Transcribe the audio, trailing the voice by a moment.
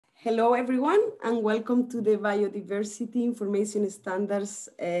Hello, everyone, and welcome to the Biodiversity Information Standards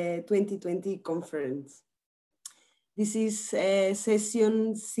 2020 conference. This is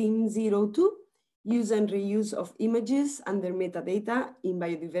session SYM02, Use and Reuse of Images and their Metadata in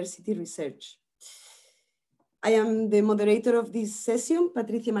Biodiversity Research. I am the moderator of this session,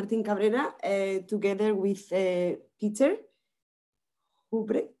 Patricia Martín Cabrera, together with Peter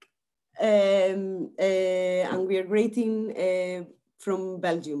Hubrecht, and we are greeting from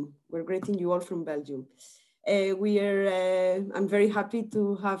Belgium. We're greeting you all from Belgium. I'm very happy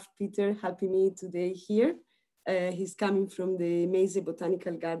to have Peter helping me today here. He's coming from the Meise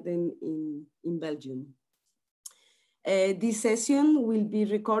Botanical Garden in Belgium. This session will be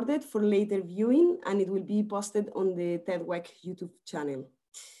recorded for later viewing and it will be posted on the TDWG YouTube channel.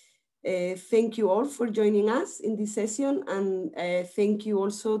 Thank you all for joining us in this session, and thank you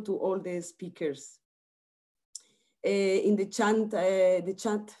also to all the speakers. In the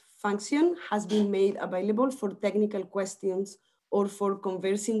chat function has been made available for technical questions or for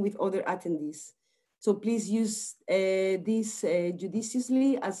conversing with other attendees. So please use this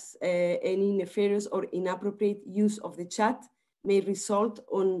judiciously, as any nefarious or inappropriate use of the chat may result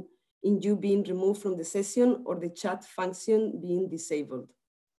in you being removed from the session or the chat function being disabled.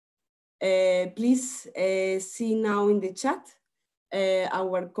 Please see now in the chat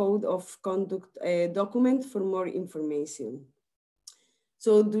our code of conduct document for more information.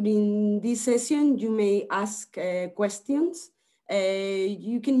 So during this session, you may ask questions.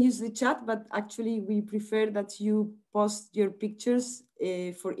 You can use the chat, but actually we prefer that you post your pictures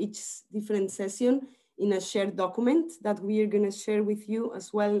for each different session in a shared document that we are going to share with you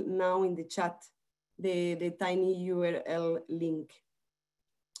as well now in the chat, the tiny URL link.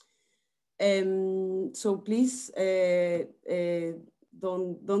 So please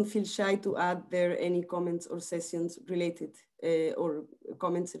don't feel shy to add there any comments or sessions related or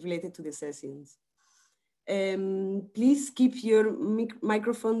comments related to the sessions. Please keep your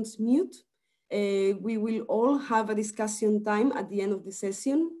microphones mute. We will all have a discussion time at the end of the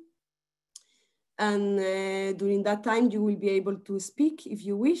session. And during that time, you will be able to speak if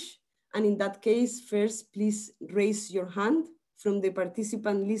you wish. And in that case, first, please raise your hand. From the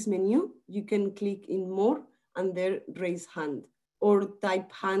participant list menu, you can click in more and there raise hand or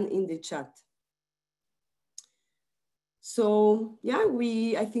type hand in the chat. So yeah,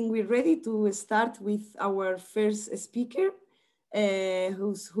 I think we're ready to start with our first speaker,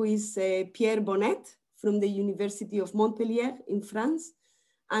 who is Pierre Bonnet from the University of Montpellier in France.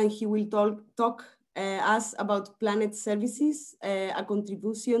 And he will talk us about Planet Services, a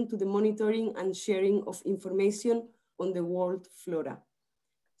contribution to the monitoring and sharing of information on the world flora.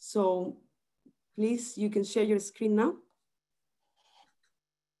 So please, you can share your screen now.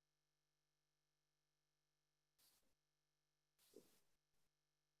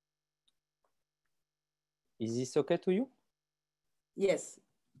 Is this okay to you? Yes.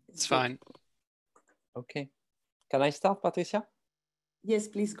 It's fine. Okay. Can I start, Patricia? Yes,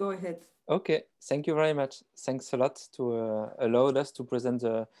 please go ahead. Okay, thank you very much. Thanks a lot to allow us to present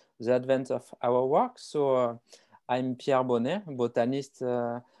the advent of our work. So I'm Pierre Bonnet, botanist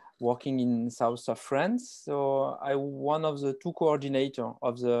working in south of France. So I'm one of the two coordinators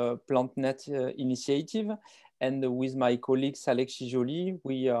of the PlantNet initiative. And with my colleague Alexis Joly,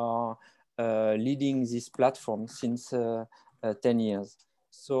 we are leading this platform since 10 years.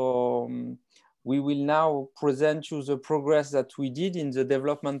 So we will now present you the progress that we did in the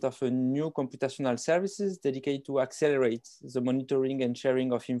development of a new computational services dedicated to accelerate the monitoring and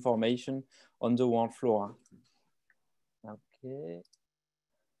sharing of information on the world flora. Okay.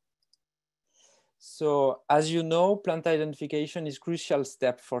 So as you know, plant identification is a crucial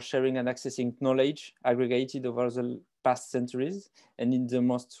step for sharing and accessing knowledge aggregated over the past centuries and in the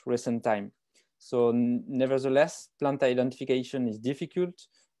most recent time. So nevertheless, plant identification is difficult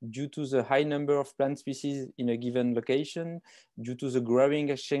due to the high number of plant species in a given location, due to the growing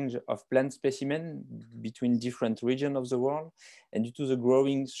exchange of plant specimens between different regions of the world, and due to the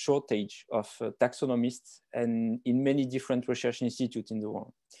growing shortage of taxonomists and in many different research institutes in the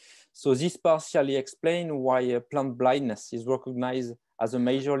world. So this partially explains why plant blindness is recognized as a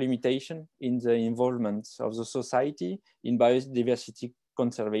major limitation in the involvement of the society in biodiversity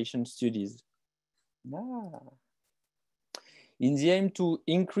conservation studies. In the aim to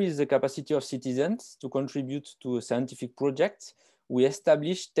increase the capacity of citizens to contribute to a scientific project, we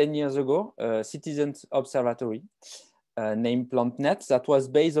established 10 years ago a citizens observatory named PlantNet that was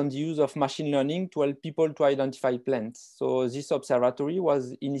based on the use of machine learning to help people to identify plants. So this observatory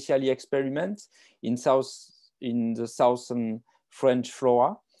was initially experiment in the southern French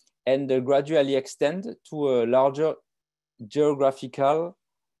flora and gradually extend to a larger geographical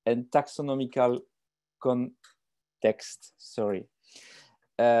and taxonomical context. Sorry.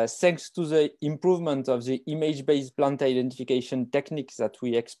 Thanks to the improvement of the image-based plant identification techniques that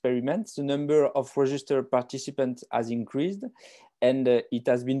we experiment, the number of registered participants has increased, and it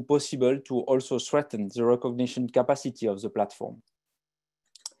has been possible to also strengthen the recognition capacity of the platform.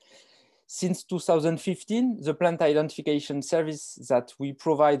 Since 2015, the plant identification service that we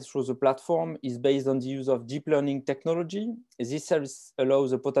provide through the platform is based on the use of deep learning technology. This service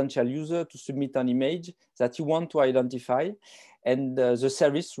allows a potential user to submit an image that you want to identify, and the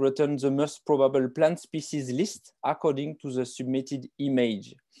service returns the most probable plant species list according to the submitted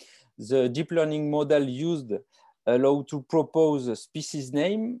image. The deep learning model used allows to propose a species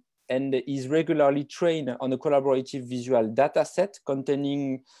name and is regularly trained on a collaborative visual data set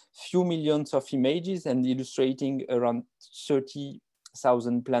containing few millions of images and illustrating around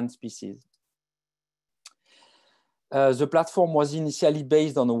 30,000 plant species. The platform was initially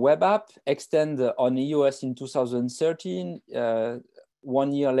based on a web app, extended on iOS in 2013,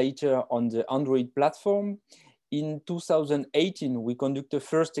 1 year later on the Android platform. In 2018, we conducted the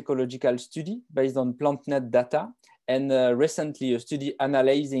first ecological study based on PlantNet data, and recently a study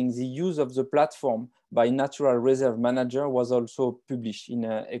analyzing the use of the platform by Natural Reserve Manager was also published in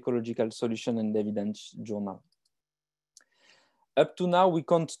an Ecological Solution and Evidence journal. Up to now, we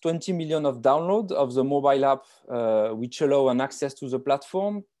count 20 million of downloads of the mobile app, which allow an access to the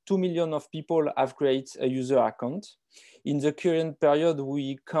platform. 2 million of people have created a user account. In the current period,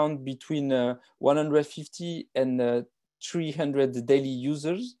 we count between 150 and 300 daily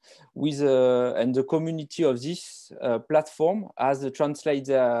users, with and the community of this platform has translated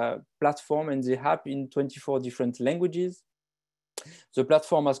the platform and the app in 24 different languages. The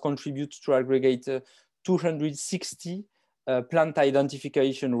platform has contributed to aggregate 260 plant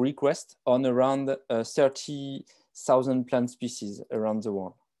identification requests on around 30,000 plant species around the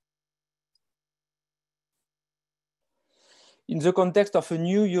world. In the context of a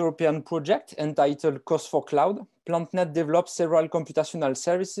new European project entitled Cost for Cloud, PlantNet develops several computational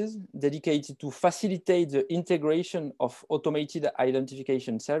services dedicated to facilitate the integration of automated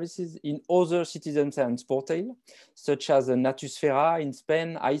identification services in other citizen science portals, such as Natusfera in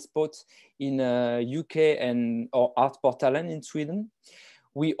Spain, iSpot in UK, or Artportalen in Sweden.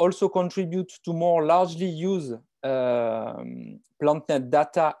 We also contribute to more largely used PlantNet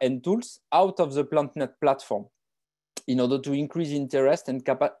data and tools out of the PlantNet platform, in order to increase interest and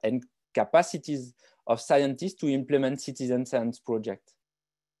capacities of scientists to implement citizen science projects.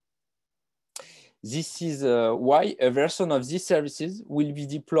 This is why a version of these services will be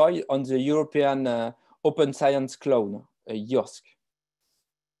deployed on the European Open Science Cloud, IIIF.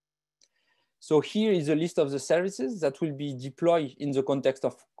 So here is a list of the services that will be deployed in the context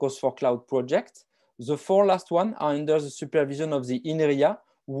of Cost for Cloud project. The 4 last ones are under the supervision of the INRIA,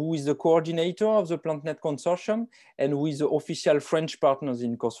 who is the coordinator of the PlantNet consortium and who is the official French partners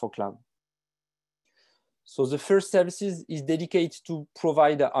in Cost for Cloud. So the first services is dedicated to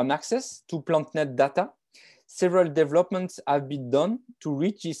provide an access to PlantNet data. Several developments have been done to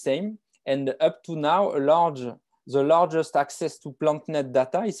reach this aim, and up to now, the largest access to PlantNet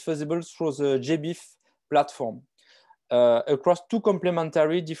data is feasible through the GBIF platform across 2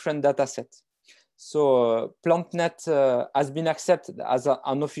 complementary different data sets. So PlantNet has been accepted as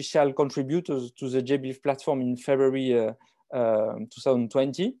an official contributor to the GBIF platform in February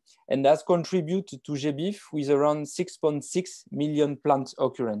 2020, and has contributed to GBIF with around 6.6 million plant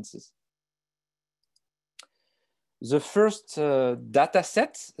occurrences. The first data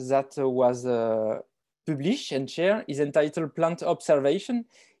set that was published and shared is entitled Plant Observation.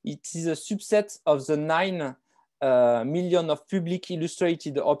 It is a subset of the 9 million of public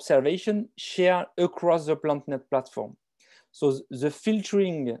illustrated observation shared across the PlantNet platform. So the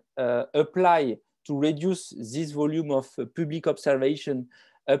filtering apply to reduce this volume of public observation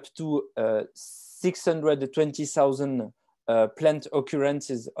up to 620,000 plant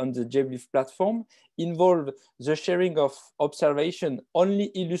occurrences on the GBIF platform involve the sharing of observation only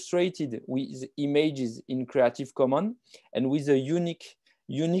illustrated with images in Creative Commons and with a unique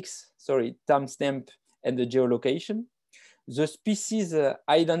timestamp and the geolocation. The species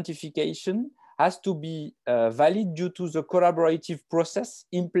identification has to be valid due to the collaborative process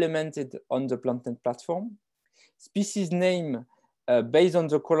implemented on the PlantNet platform. Species name based on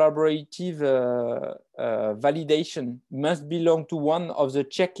the collaborative validation must belong to one of the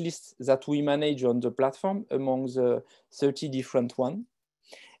checklists that we manage on the platform among the 30 different ones.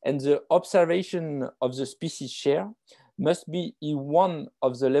 And the observation of the species share must be in one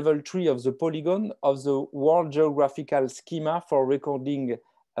of the level 3 of the polygon of the World Geographical Schema for recording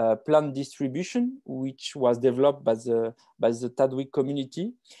plant distribution, which was developed by the TDWG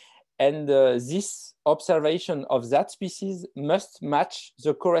community. And this observation of that species must match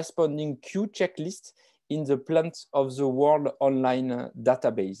the corresponding Q checklist in the Plants of the World online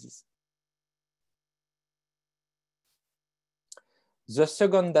databases. The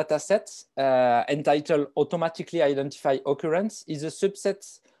second dataset, entitled Automatically Identify Occurrence, is a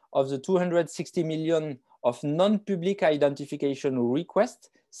subset of the 260 million of non-public identification requests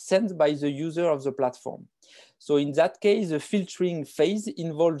sent by the user of the platform. So in that case, the filtering phase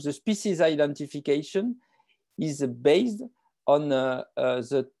involves the species identification is based on the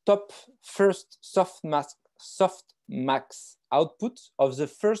top first softmax output of the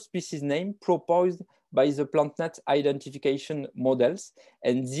first species name proposed by the PlantNet identification models,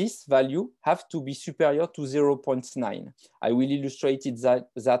 and this value have to be superior to 0.9. I will illustrate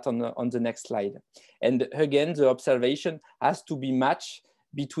that on the next slide. And again, the observation has to be matched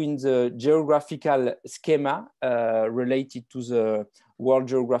between the geographical schema related to the World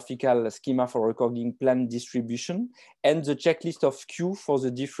Geographical Schema for recording plant distribution and the checklist of Q for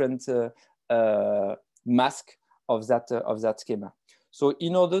the different mask of that schema. So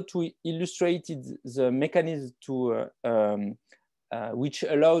in order to illustrate the mechanism which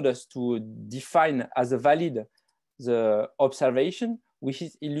allowed us to define as a valid the observation, which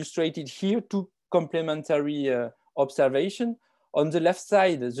is illustrated here, two complementary observations. On the left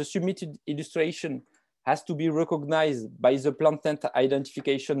side, the submitted illustration has to be recognized by the PlantNet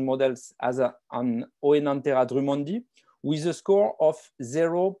identification models as an Oenanthera drummondi with a score of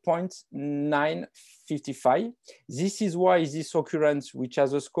 0.955. This is why this occurrence, which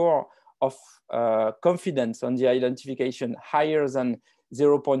has a score of confidence on the identification higher than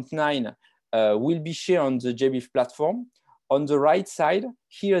 0.9, will be shared on the JBIF platform. On the right side,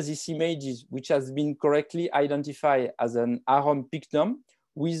 here this image is, which has been correctly identified as an Arum pictum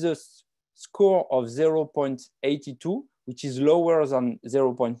with a score of 0.82, which is lower than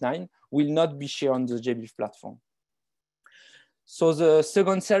 0.9, will not be shared on the JBIF platform. So the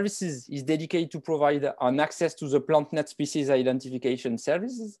second services is dedicated to provide an access to the PlantNet species identification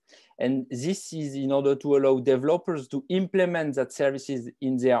services. And this is in order to allow developers to implement that services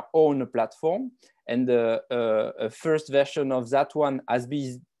in their own platform. And a first version of that one has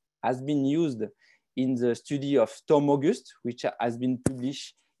been used in the study of Tom August, which has been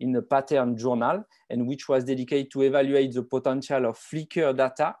published in a pattern journal and which was dedicated to evaluate the potential of Flickr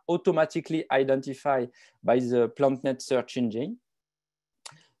data automatically identified by the PlantNet search engine.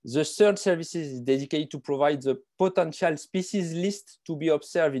 The third services is dedicated to provide the potential species list to be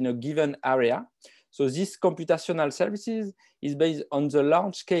observed in a given area. So this computational services is based on the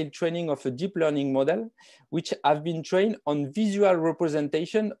large-scale training of a deep learning model, which have been trained on visual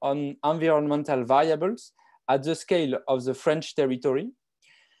representation on environmental variables at the scale of the French territory.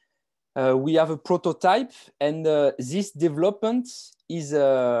 We have a prototype, and this development is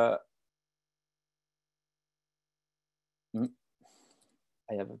I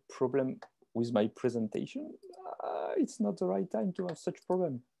have a problem with my presentation. It's not the right time to have such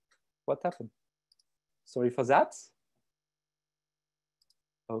problem. What happened? Sorry for that.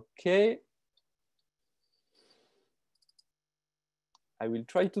 Okay. I will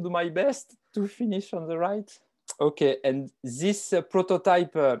try to do my best to finish on the right. Okay, and this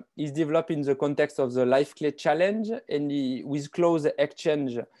prototype is developed in the context of the LifeClay challenge and with close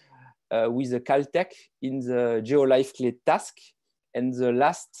exchange with the Caltech in the GeoLifeClay task. And the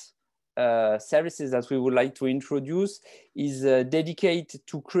last services that we would like to introduce is dedicated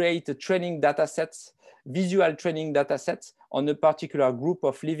to create a training data sets, visual training data sets on a particular group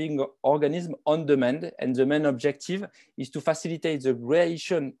of living organisms on demand. And the main objective is to facilitate the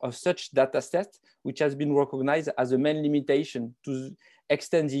creation of such data sets, which has been recognized as a main limitation to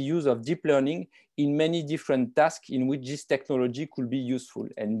extend the use of deep learning in many different tasks in which this technology could be useful.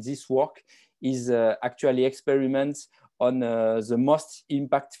 And this work is actually experiments on the most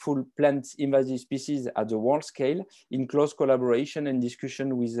impactful plant invasive species at the world scale in close collaboration and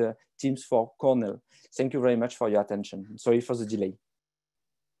discussion with teams for Cornell. Thank you very much for your attention. Sorry for the delay.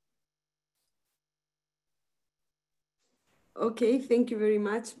 Okay, thank you very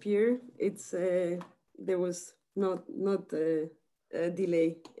much, Pierre. It's there was not a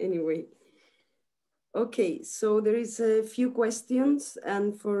delay anyway. Okay, so there is a few questions,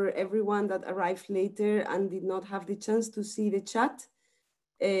 and for everyone that arrived later and did not have the chance to see the chat,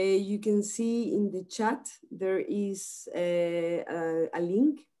 you can see in the chat there is a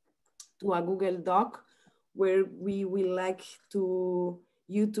link to a Google Doc where we will like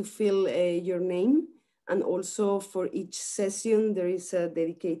you to fill your name, and also for each session there is a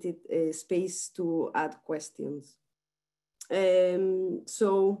dedicated space to add questions.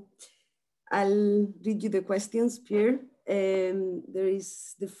 So I'll read you the questions, Pierre. There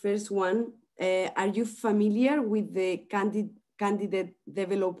is the first one. Are you familiar with the candidate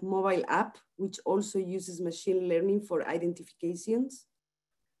developed mobile app, which also uses machine learning for identifications?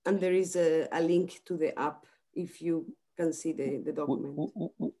 And there is a link to the app if you can see the document.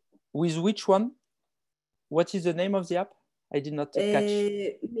 With which one? What is the name of the app? I did not catch.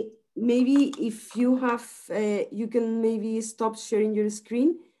 Maybe if you have, you can maybe stop sharing your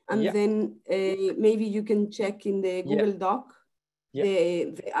screen, and then maybe you can check in the Google Doc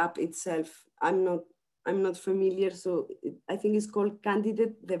the app itself. I'm not familiar, so I think it's called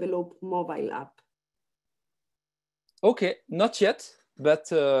Candidate Developed Mobile App. Okay, not yet,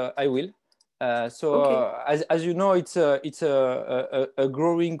 but I will. As you know, it's a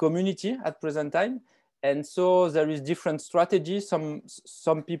growing community at present time. And so there is different strategies.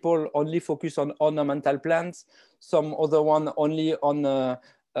 Some people only focus on ornamental plants, some other one only on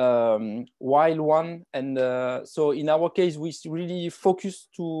wild one. And so in our case, we really focus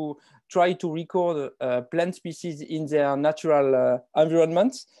to try to record plant species in their natural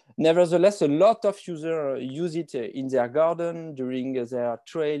environments. Nevertheless, a lot of users use it in their garden, during their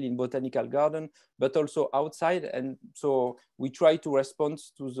trail in botanical garden, but also outside. And so we try to respond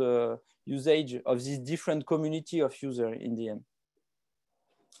to the usage of this different community of users in the end.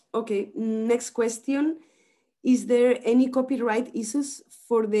 Okay, next question. Is there any copyright issues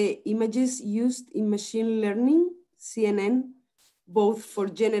for the images used in machine learning, CNN, both for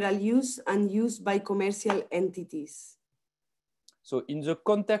general use and used by commercial entities? So in the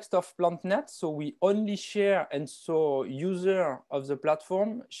context of PlantNet, so we only share, and so users of the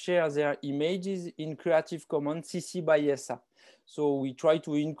platform share their images in Creative Commons CC by SA. So we try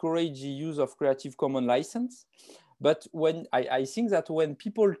to encourage the use of Creative Commons license. But when I think that when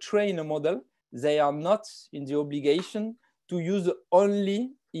people train a model, they are not in the obligation to use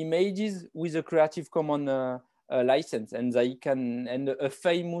only images with a Creative Commons license. And they can, and a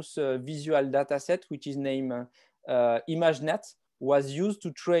famous visual data set, which is named ImageNet, was used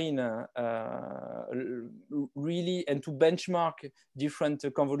to train really and to benchmark different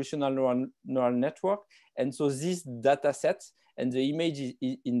convolutional neural network. And so this data set and the images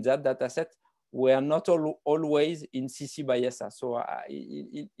in that data set were not always in CC by SA. So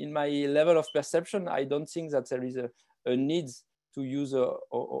in my level of perception, I don't think that there is a need to use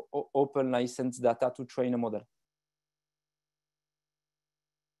open license data to train a model.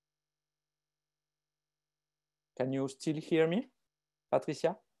 Can you still hear me,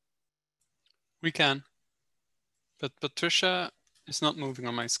 Patricia? We can, but Patricia is not moving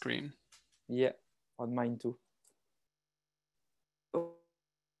on my screen. Yeah, on mine too.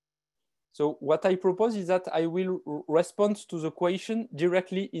 So what I propose is that I will respond to the question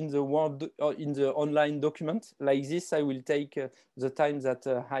directly in the Word or in the online document. Like this, I will take the time that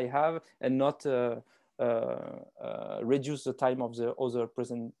I have and not reduce the time of the other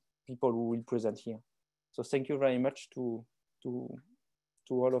people who will present here. So thank you very much to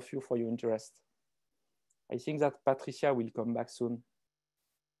all of you for your interest. I think that Patricia will come back soon.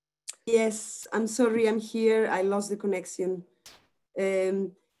 Yes, I'm sorry, I'm here. I lost the connection.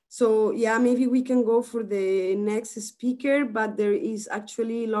 So yeah, maybe we can go for the next speaker, but there is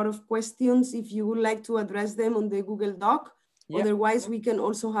actually a lot of questions if you would like to address them on the Google Doc. Yeah. Otherwise, we can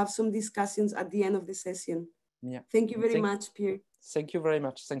also have some discussions at the end of the session. Yeah. Thank you very much, Pierre. Thank you very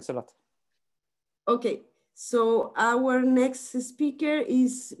much. Thanks a lot. Okay, so our next speaker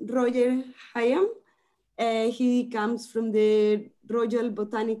is Roger Hyam. He comes from the Royal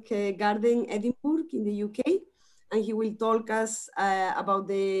Botanic Garden, Edinburgh in the UK. And he will talk us about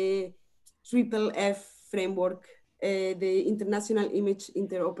the IIIF framework, the International Image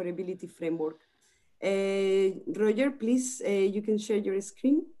Interoperability Framework. Roger, please, you can share your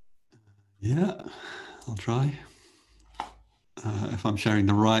screen. Yeah, I'll try. If I'm sharing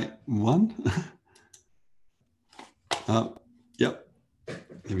the right one. Yep,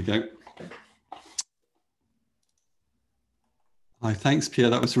 here we go. Hi, thanks, Pierre.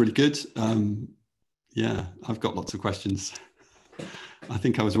 That was really good. Yeah, I've got lots of questions. I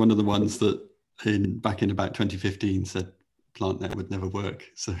think I was one of the ones that back in about 2015 said PlantNet would never work.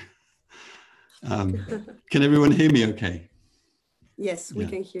 So can everyone hear me okay? Yes, we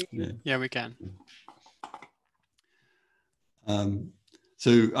can hear you. Yeah, we can.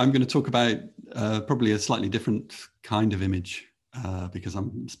 So I'm going to talk about probably a slightly different kind of image because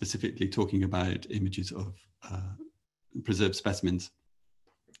I'm specifically talking about images of preserved specimens.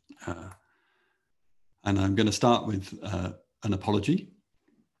 And I'm going to start with an apology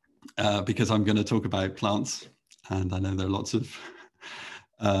because I'm going to talk about plants. And I know there are lots of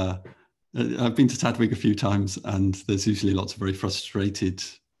I've been to Tadwig a few times, and there's usually lots of very frustrated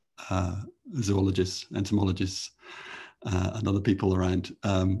zoologists, entomologists, and other people around.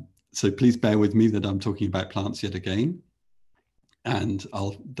 So please bear with me that I'm talking about plants yet again. And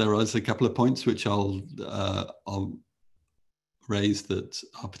there is a couple of points which I'll raise that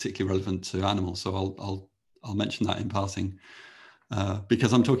are particularly relevant to animals. So I'll mention that in passing.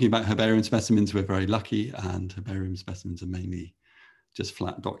 Because I'm talking about herbarium specimens, we're very lucky, and herbarium specimens are mainly just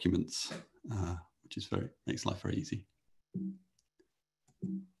flat documents, which is makes life very easy.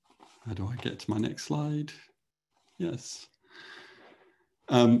 How do I get to my next slide? Yes.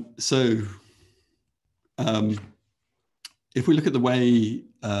 If we look at the way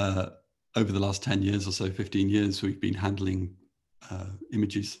over the last 10 years or so, 15 years, we've been handling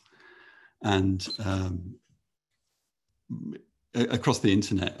images, and across the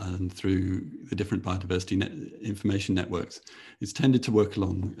internet and through the different biodiversity information networks, it's tended to work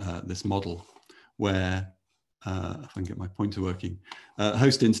along this model where, if I can get my pointer working, a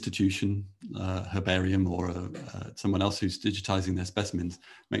host institution, herbarium, or someone else who's digitizing their specimens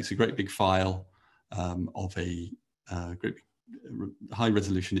makes a great big file of a great high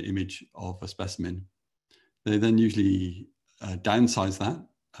resolution image of a specimen. They then usually downsize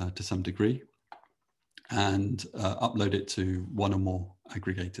that to some degree and upload it to one or more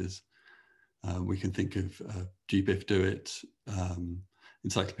aggregators. We can think of GBIF Do It,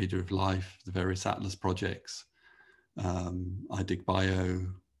 Encyclopedia of Life, the various Atlas projects,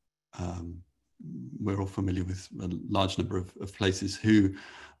 iDigBio. We're all familiar with a large number of places who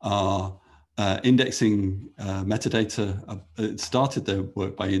are indexing metadata. It started their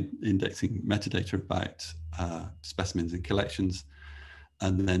work by indexing metadata about specimens and collections,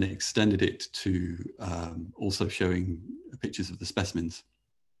 and then extended it to also showing pictures of the specimens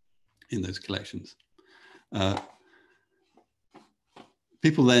in those collections.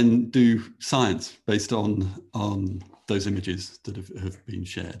 People then do science based on those images that have been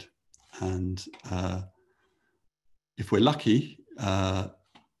shared. And if we're lucky,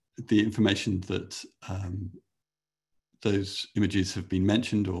 the information that those images have been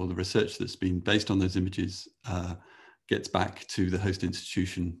mentioned, or the research that's been based on those images, gets back to the host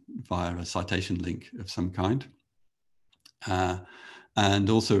institution via a citation link of some kind. And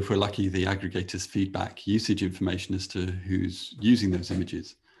also, if we're lucky, the aggregators feedback usage information as to who's using those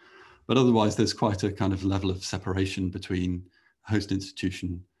images. But otherwise, there's quite a kind of level of separation between host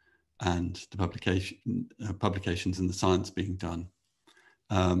institution and the publications and the science being done,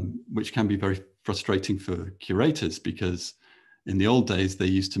 which can be very frustrating for curators, because in the old days, they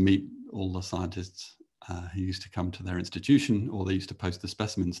used to meet all the scientists who used to come to their institution, or they used to post the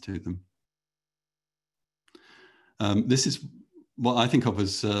specimens to them. This is what I think of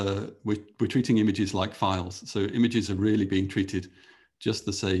as we're treating images like files. So images are really being treated just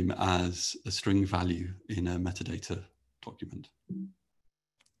the same as a string value in a metadata document.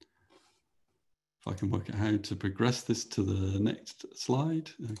 If I can work out how to progress this to the next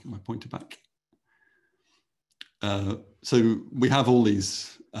slide, I'll get my pointer back. So we have all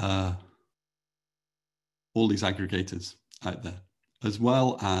these aggregators out there, as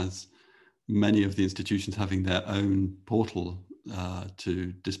well as many of the institutions having their own portal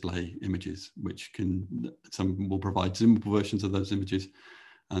to display images, which some will provide zoomable versions of those images,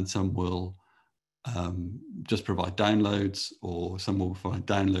 and some will just provide downloads, or some will provide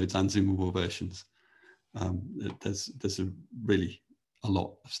downloads and zoomable versions. There's really a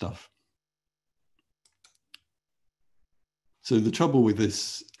lot of stuff. So the trouble with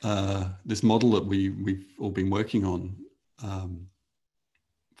this this model that we've all been working on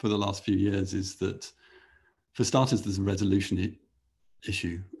for the last few years is that, for starters, there's a resolution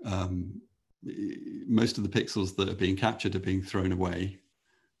issue. Most of the pixels that are being captured are being thrown away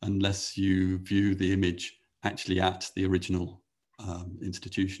unless you view the image actually at the original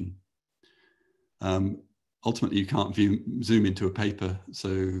institution. Ultimately, you can't zoom into a paper, so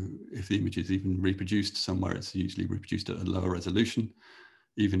if the image is even reproduced somewhere, it's usually reproduced at a lower resolution,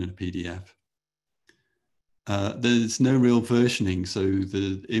 even in a PDF. There's no real versioning, so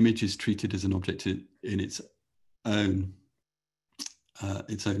the image is treated as an object in its own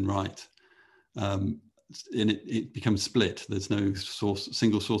right. And it becomes split. There's no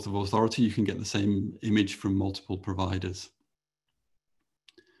single source of authority. You can get the same image from multiple providers.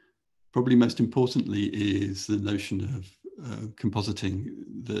 Probably most importantly is the notion of compositing,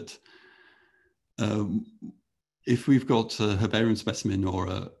 that if we've got a herbarium specimen or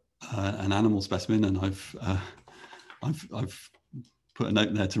an animal specimen, and I've put a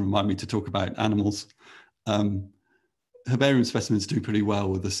note there to remind me to talk about animals. herbarium specimens do pretty well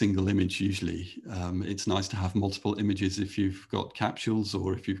with a single image usually. It's nice to have multiple images if you've got capsules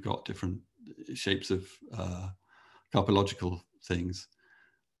or if you've got different shapes of carpological things.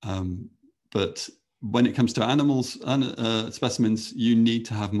 But when it comes to animals and specimens, you need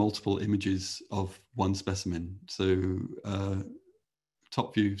to have multiple images of one specimen. So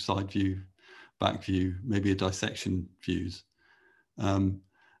top view, side view, back view, maybe a dissection views.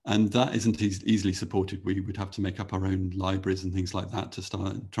 And that isn't easily supported. We would have to make up our own libraries and things like that to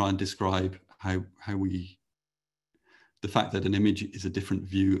try and describe how the fact that an image is a different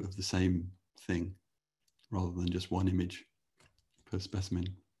view of the same thing rather than just one image per specimen.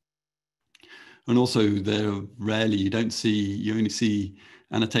 And also you only see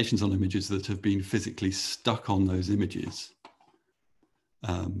annotations on images that have been physically stuck on those images,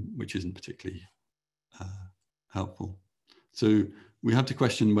 which isn't particularly helpful. So we have to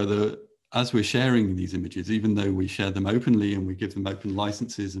question whether, as we're sharing these images, even though we share them openly and we give them open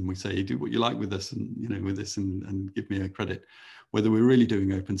licenses and we say, do what you like with this and, you know, with this and give me a credit, whether we're really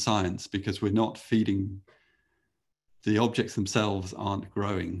doing open science, because we're not feeding, the objects themselves aren't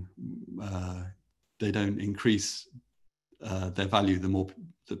growing. They don't increase their value the more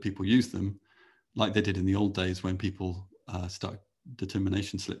that people use them, like they did in the old days when people stuck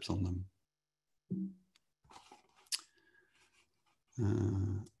determination slips on them.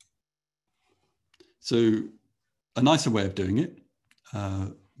 So a nicer way of doing it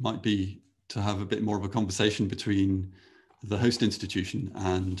might be to have a bit more of a conversation between the host institution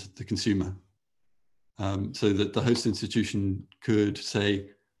and the consumer, so that the host institution could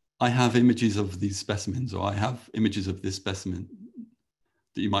say, I have images of these specimens, or I have images of this specimen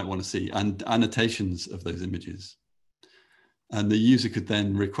that you might want to see, and annotations of those images. And the user could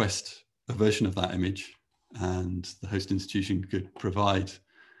then request a version of that image, and the host institution could provide,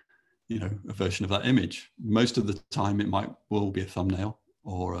 you know, a version of that image. Most of the time it will be a thumbnail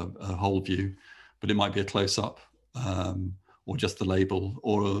or a whole view, but it might be a close-up or just the label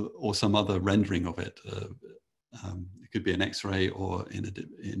or some other rendering of it. It could be an X-ray or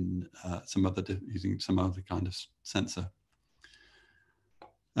using some other kind of sensor.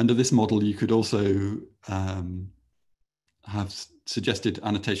 Under this model, you could also have suggested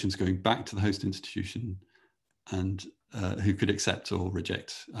annotations going back to the host institution, and who could accept or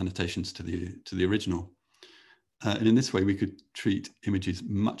reject annotations to the original. And in this way, we could treat images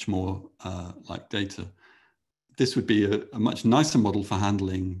much more like data. This would be a much nicer model for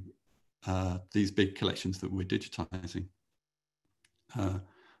handling these big collections that we're digitizing.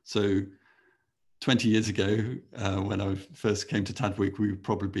 So 20 years ago, when I first came to TADWIG, we would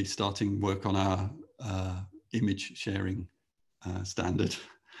probably be starting work on our image sharing standard,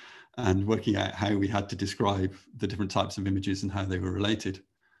 and working out how we had to describe the different types of images and how they were related.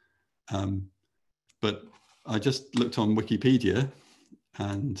 But I just looked on Wikipedia,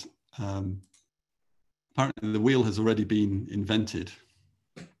 and apparently the wheel has already been invented.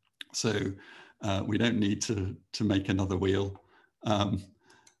 So we don't need to make another wheel. And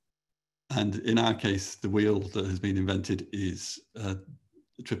in our case, the wheel that has been invented is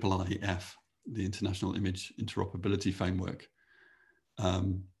IIIF, the International Image Interoperability Framework.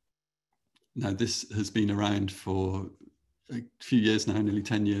 Now, this has been around for a few years now, nearly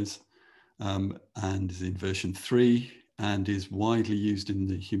 10 years, and is in version 3 and is widely used in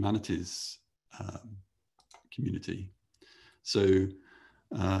the humanities community. So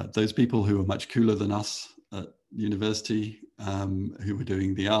those people who are much cooler than us at university, who were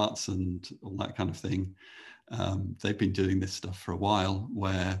doing the arts and all that kind of thing, they've been doing this stuff for a while,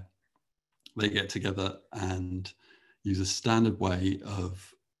 where they get together and use a standard way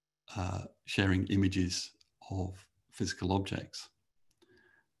of sharing images of physical objects.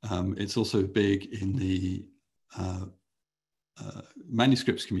 It's also big in the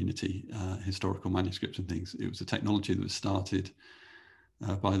manuscripts community, historical manuscripts and things. It was a technology that was started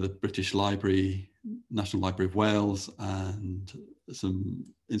by the British Library, National Library of Wales, and some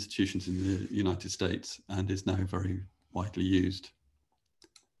institutions in the United States, and is now very widely used.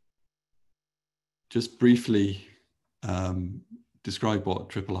 Just briefly describe what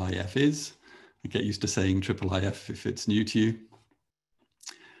IIIF is. And get used to saying IIIF if it's new to you.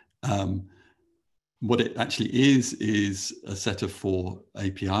 What it actually is a set of 4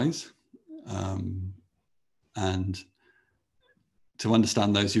 APIs. And to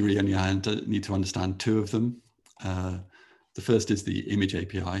understand those, you really only need to understand 2 of them. The first is the image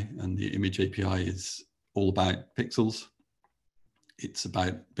API, and the image API is all about pixels. It's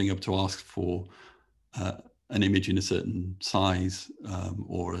about being able to ask for an image in a certain size,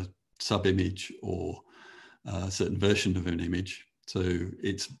 or a sub-image, or a certain version of an image. So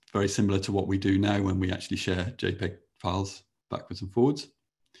it's very similar to what we do now when we actually share JPEG files backwards and forwards,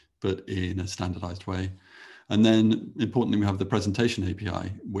 but in a standardized way. And then importantly, we have the presentation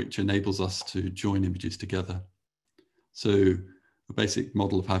API, which enables us to join images together. So a basic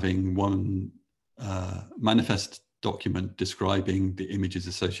model of having one manifest document describing the images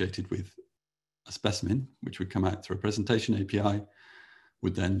associated with a specimen, which would come out through a presentation API,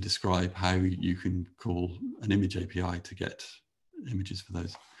 would then describe how you can call an image API to get images for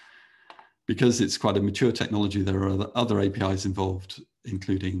those. Because it's quite a mature technology, there are other APIs involved,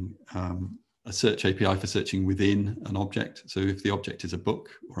 including a search API for searching within an object. So if the object is a book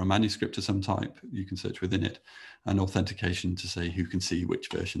or a manuscript of some type, you can search within it, and authentication to say who can see which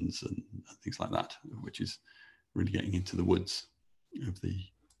versions and things like that, which is really getting into the woods of the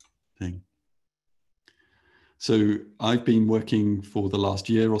thing. So I've been working for the last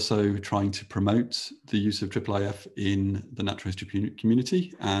year or so trying to promote the use of IIIF in the natural history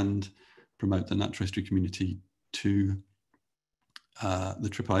community and promote the natural history community to the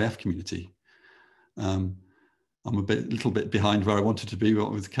IIIF community. I'm a little bit behind where I wanted to be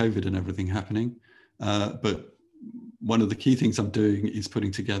with COVID and everything happening. But one of the key things I'm doing is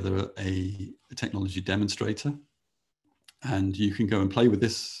putting together a technology demonstrator. And you can go and play with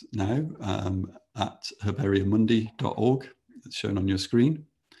this now at herbariummundi.org. It's shown on your screen.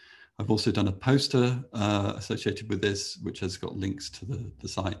 I've also done a poster associated with this, which has got links to the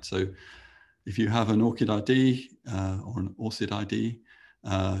site. So if you have an ORCID ID or an ORCID ID,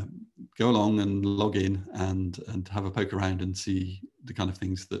 go along and log in and have a poke around and see the kind of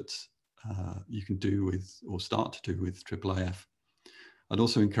things that you can do with or start to do with IIIF. I'd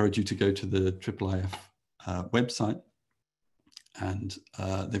also encourage you to go to the IIIF website, and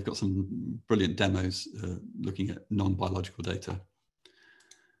they've got some brilliant demos looking at non-biological data.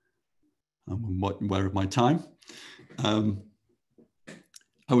 I'm aware of my time.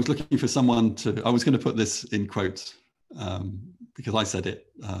 I was looking for someone to, I was going to put this in quotes because I said it.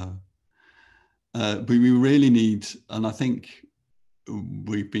 But we really need, and I think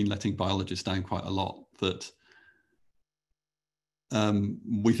we've been letting biologists down quite a lot, that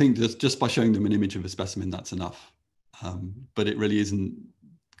we think that just by showing them an image of a specimen, that's enough. But it really isn't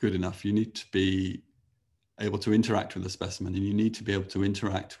good enough. You need to be able to interact with the specimen, and you need to be able to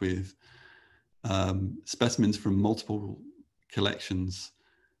interact with specimens from multiple collections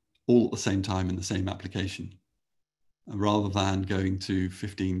all at the same time in the same application, rather than going to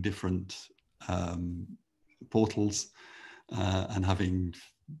 15 different portals and having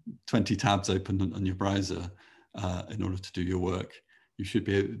 20 tabs open on your browser in order to do your work. You should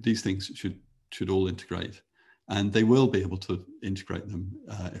be, these things should all integrate, and they will be able to integrate them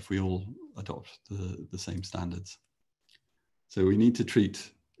if we all adopt the same standards. So we need to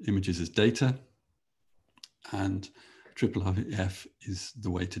treat images as data, and IIIF is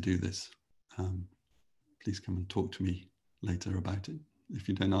the way to do this. Please come and talk to me later about it if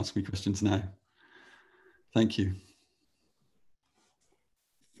you don't ask me questions now. Thank you.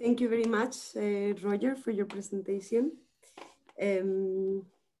 Thank you very much, Roger, for your presentation.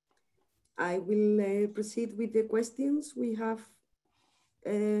 I will proceed with the questions. We have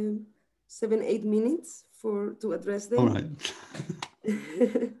 7-8 minutes to address them. All right.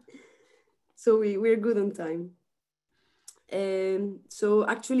 So we're good on time. So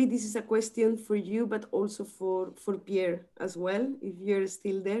actually, this is a question for you, but also for Pierre as well, if you're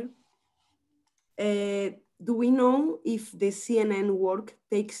still there. Do we know if the CNN work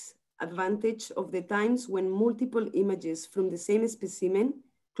takes advantage of the times when multiple images from the same specimen,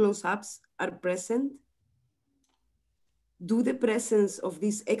 close-ups, are present? Do the presence of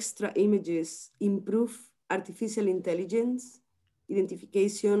these extra images improve artificial intelligence,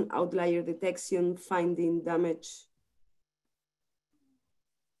 identification, outlier detection, finding damage?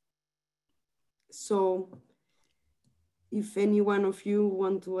 So if any one of you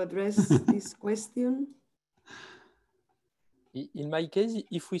want to address this question. In my case,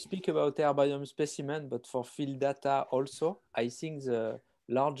 if we speak about herbarium specimen, but for field data also, I think the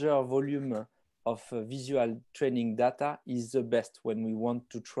larger volume of visual training data is the best when we want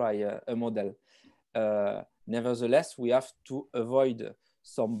to try a model. Nevertheless, we have to avoid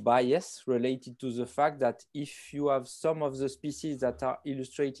some bias related to the fact that if you have some of the species that are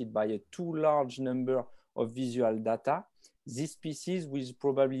illustrated by a too large number of visual data, this species will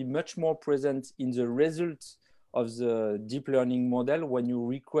probably much more present in the results of the deep learning model when you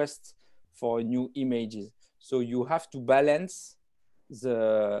request for new images. So you have to balance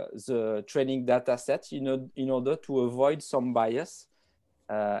the training data set in order to avoid some bias.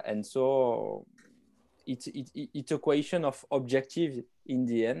 And so it's a question of objective in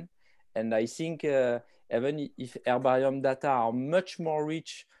the end. And I think even if herbarium data are much more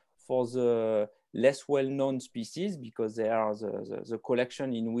rich for the less well-known species, because they are the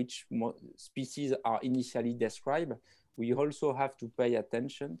collection in which species are initially described, we also have to pay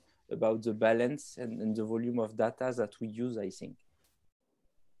attention about the balance and the volume of data that we use, I think.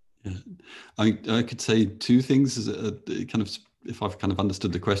 Yeah, I could say two things, kind of, if I've kind of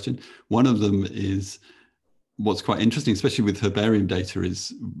understood the question. One of them is what's quite interesting, especially with herbarium data,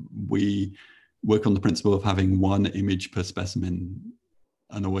 is we work on the principle of having one image per specimen,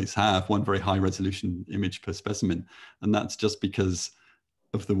 and always have one very high resolution image per specimen. And that's just because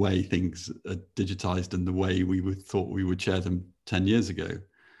of the way things are digitized and the way we thought we would share them 10 years ago.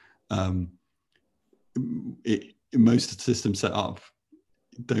 Most systems set up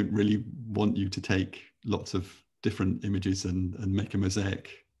don't really want you to take lots of different images and make a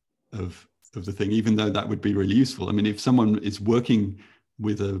mosaic of the thing, even though that would be really useful. I mean, if someone is working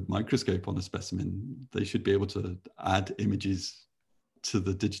with a microscope on a specimen, they should be able to add images to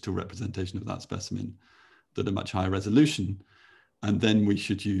the digital representation of that specimen that are much higher resolution. And then we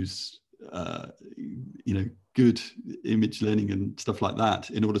should use, you know, good image learning and stuff like that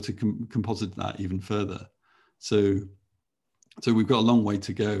in order to composite that even further. So we've got a long way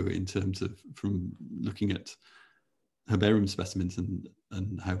to go in terms of from looking at herbarium specimens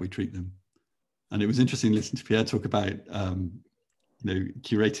and how we treat them. And it was interesting listening to Pierre talk about, you know,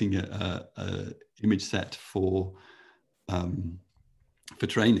 curating a image set for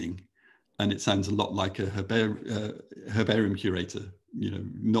training. And it sounds a lot like a herbarium curator, you know,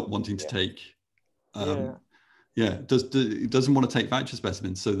 not wanting to take, doesn't want to take voucher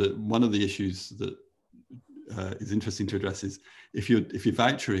specimens. So that one of the issues that is interesting to address is if you're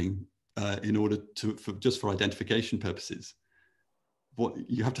vouchering in order to just for identification purposes, what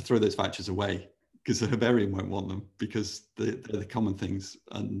you have to throw those vouchers away, because the herbarium won't want them, because they're the common things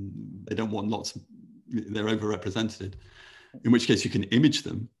and they don't want lots, they're overrepresented, in which case you can image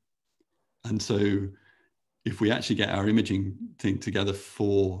them. And so if we actually get our imaging thing together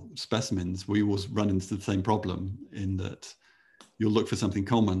for specimens, we will run into the same problem in that you'll look for something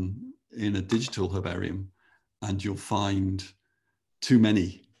common in a digital herbarium and you'll find too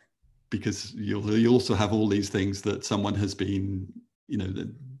many, because you'll also have all these things that someone has been, you know,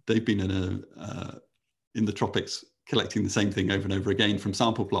 they've been in the tropics collecting the same thing over and over again from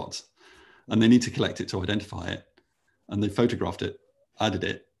sample plots, and they need to collect it to identify it, and they photographed it, added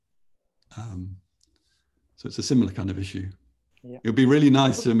it. So it's a similar kind of issue. Yeah. It would be really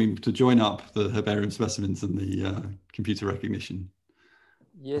nice to join up the herbarium specimens and the computer recognition.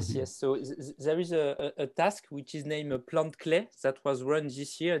 Yes, yes. So there is a task which is named Plant Clay that was run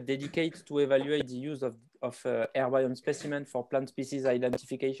this year, dedicated to evaluate the use of herbiome specimen for plant species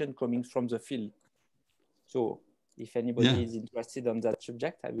identification coming from the field. So if anybody is interested on that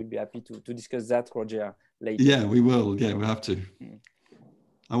subject, I will be happy to discuss that, Roger, later. Yeah, we will. Yeah, we'll have to.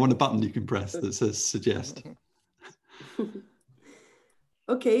 I want a button you can press that says suggest.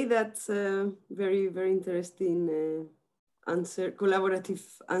 Okay, that's a very, very interesting answer, collaborative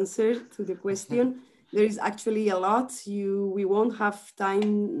answer to the question. There is actually a lot. We won't have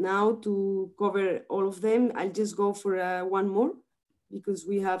time now to cover all of them. I'll just go for one more, because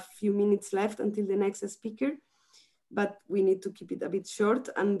we have a few minutes left until the next speaker, but we need to keep it a bit short.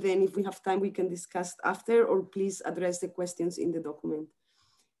 And then if we have time, we can discuss after, or please address the questions in the document.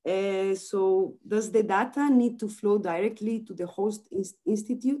 So does the data need to flow directly to the host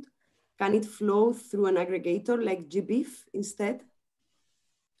institute? Can it flow through an aggregator like GBIF instead?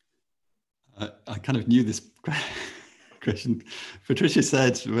 I kind of knew this question. Patricia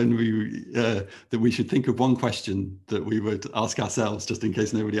said when we that we should think of one question that we would ask ourselves just in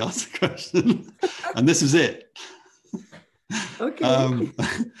case nobody asked the question, and this is it. Okay.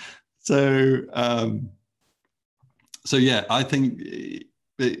 So yeah, I think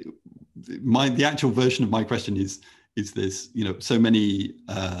the actual version of my question is this: you know, so many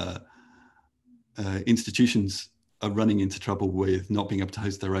institutions are running into trouble with not being able to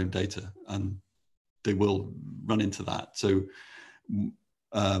host their own data, and they will run into that. So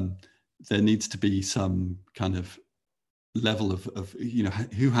there needs to be some kind of level of you know,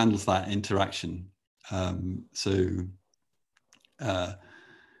 who handles that interaction.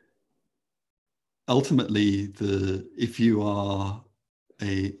 Ultimately, if you are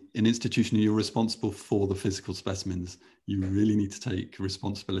an institution and you're responsible for the physical specimens, you really need to take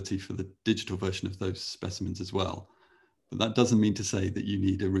responsibility for the digital version of those specimens as well. But that doesn't mean to say that you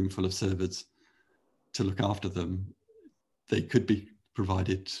need a room full of servers to look after them. They could be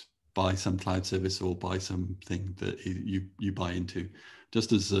provided by some cloud service or by something that you buy into.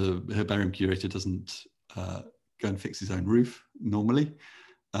 Just as a herbarium curator doesn't go and fix his own roof normally,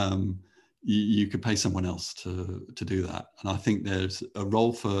 you could pay someone else to do that. And I think there's a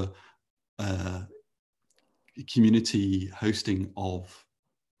role for community hosting of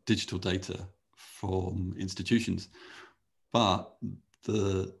digital data from institutions, but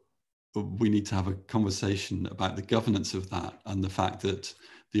we need to have a conversation about the governance of that and the fact that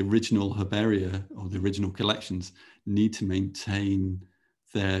the original herbaria or the original collections need to maintain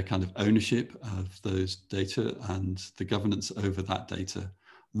their kind of ownership of those data and the governance over that data,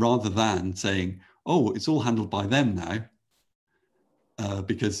 rather than saying, oh, it's all handled by them now.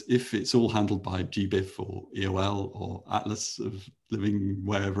 Because if it's all handled by GBIF or EOL or Atlas of Living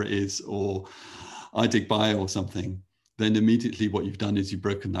wherever it is, or iDigBio or something, then immediately what you've done is you've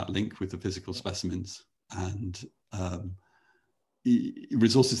broken that link with the physical specimens, and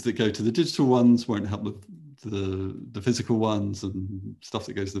resources that go to the digital ones won't help the physical ones, and stuff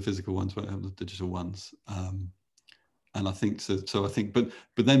that goes to the physical ones won't help the digital ones. And I think so I think, but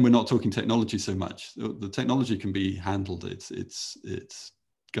then we're not talking technology so much. The technology can be handled. It's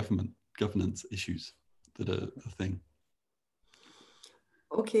governance issues that are a thing.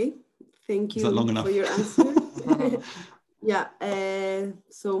 Okay, thank you for your answer. Yeah,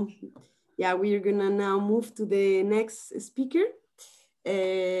 so yeah, we're gonna now move to the next speaker.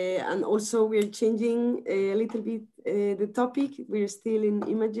 And also we're changing a little bit the topic. We're still in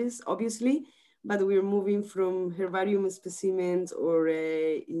images, obviously, but we're moving from herbarium specimens or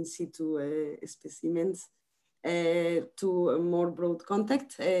in situ specimens to a more broad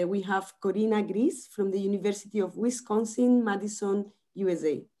context. We have Corina Gris from the University of Wisconsin-Madison,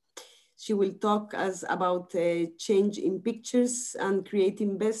 USA. She will talk us about change in pictures and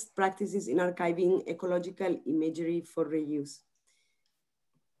creating best practices in archiving ecological imagery for reuse.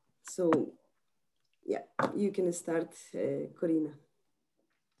 So yeah, you can start, Corina.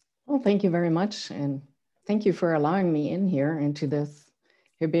 Well, thank you very much. And thank you for allowing me in here into this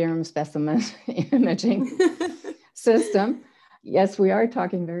herbarium specimen imaging system. Yes, we are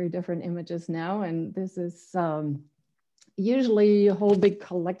talking very different images now. And this is usually whole big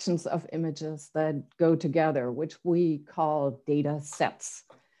collections of images that go together, which we call data sets.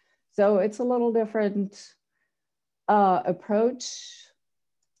 So it's a little different approach.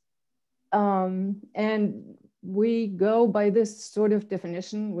 And we go by this sort of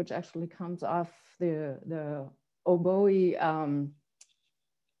definition, which actually comes off the Oboe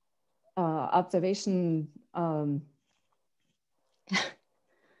observation.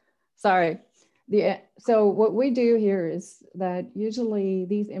 Sorry. So what we do here is that usually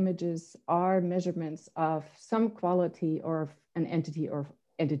these images are measurements of some quality or an entity or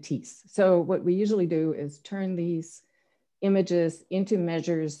entities. So what we usually do is turn these images into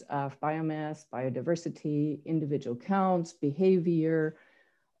measures of biomass, biodiversity, individual counts, behavior,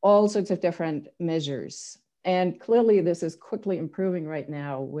 all sorts of different measures. And clearly this is quickly improving right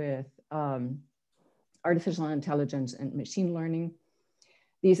now with artificial intelligence and machine learning.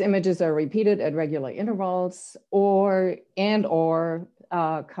 These images are repeated at regular intervals or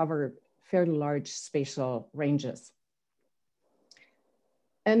cover fairly large spatial ranges.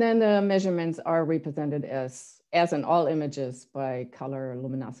 And then the measurements are represented as in all images by color,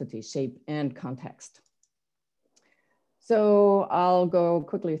 luminosity, shape, and context. So I'll go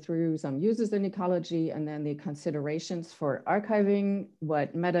quickly through some uses in ecology and then the considerations for archiving,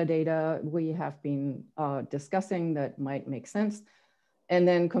 what metadata we have been discussing that might make sense, and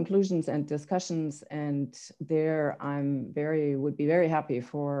then conclusions and discussions. And there would be very happy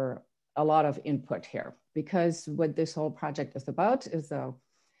for a lot of input here, because what this whole project is about is a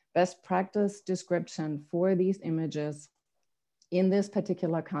best practice description for these images in this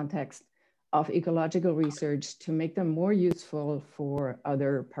particular context of ecological research to make them more useful for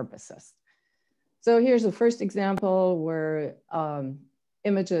other purposes. So here's the first example where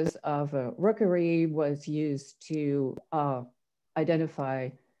images of a rookery was used to identify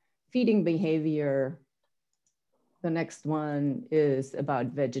feeding behavior. The next one is about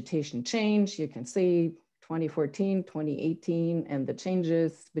vegetation change. You can see 2014, 2018, and the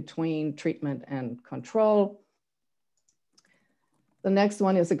changes between treatment and control. The next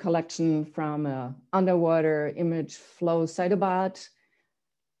one is a collection from an underwater image flow cytobot,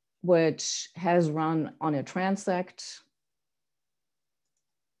 which has run on a transect.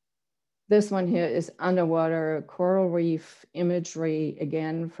 This one here is underwater coral reef imagery,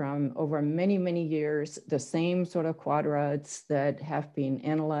 again, from over many, many years, the same sort of quadrats that have been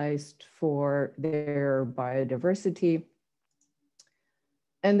analyzed for their biodiversity.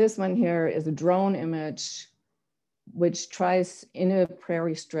 And this one here is a drone image, which tries in a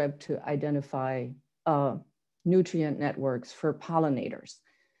prairie strip to identify nutrient networks for pollinators.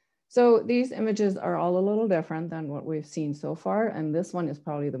 So these images are all a little different than what we've seen so far. And this one is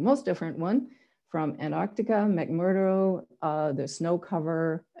probably the most different one from Antarctica, McMurdo, the snow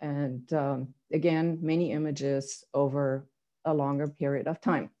cover, and again, many images over a longer period of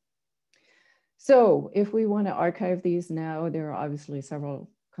time. So if we want to archive these now, there are obviously several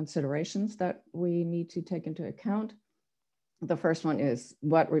considerations that we need to take into account. The first one is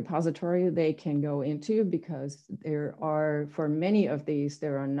what repository they can go into, because there are, for many of these,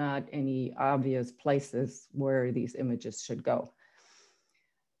 there are not any obvious places where these images should go.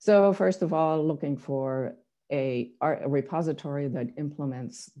 So first of all, looking for a repository that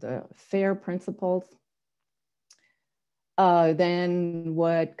implements the FAIR principles. Then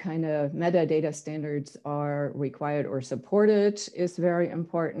what kind of metadata standards are required or supported is very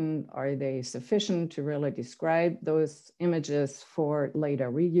important. Are they sufficient to really describe those images for later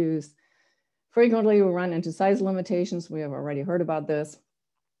reuse? Frequently we run into size limitations. We have already heard about this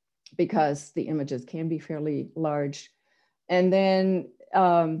because the images can be fairly large. And then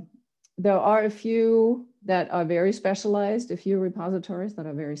there are a few that are very specialized, a few repositories that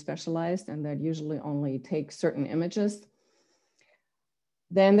are very specialized and that usually only take certain images.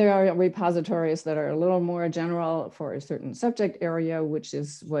 Then there are repositories that are a little more general for a certain subject area, which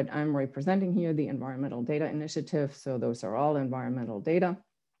is what I'm representing here, the Environmental Data Initiative. So those are all environmental data.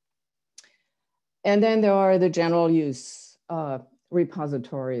 And then there are the general use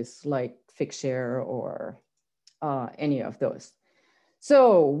repositories like Figshare or any of those.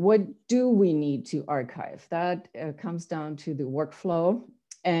 So what do we need to archive? That comes down to the workflow.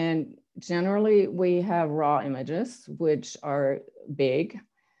 And generally we have raw images, which are big.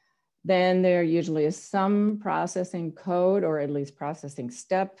 Then there usually is some processing code or at least processing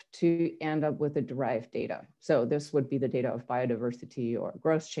step to end up with the derived data. So this would be the data of biodiversity or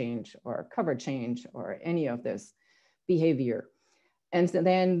growth change or cover change or any of this behavior. And so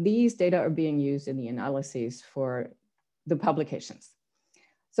then these data are being used in the analyses for the publications.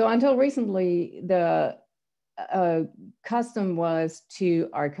 So until recently, the custom was to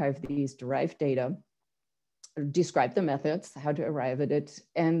archive these derived data, describe the methods, how to arrive at it,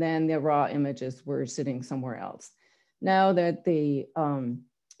 and then the raw images were sitting somewhere else. Now that the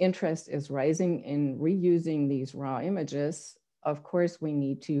interest is rising in reusing these raw images, of course, we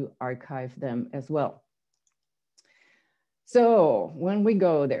need to archive them as well. So when we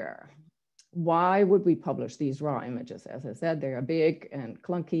go there, why would we publish these raw images? As I said, they are big and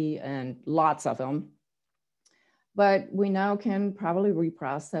clunky and lots of them. But we now can probably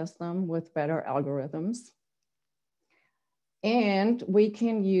reprocess them with better algorithms. And we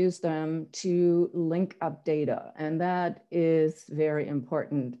can use them to link up data. And that is very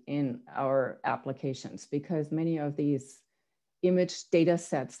important in our applications because many of these image data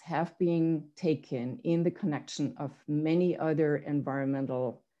sets have been taken in the connection of many other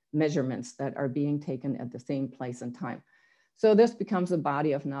environmental measurements that are being taken at the same place and time. So this becomes a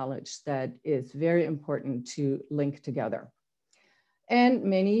body of knowledge that is very important to link together. And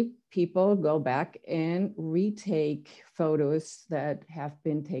many people go back and retake photos that have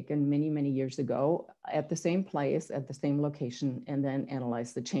been taken many, many years ago at the same place, at the same location, and then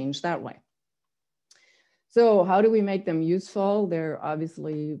analyze the change that way. So how do we make them useful? There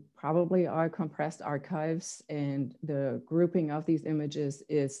obviously probably are compressed archives, and the grouping of these images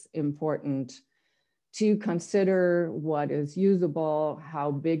is important to consider what is usable,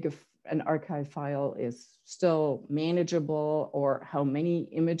 how big an archive file is still manageable, or how many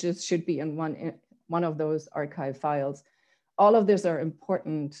images should be in one of those archive files. All of these are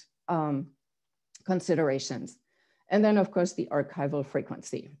important considerations. And then of course the archival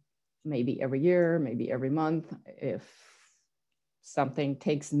frequency. Maybe every year, maybe every month. If something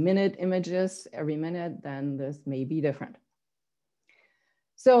takes minute images every minute, then this may be different.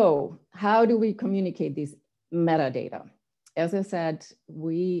 So how do we communicate these metadata? As I said,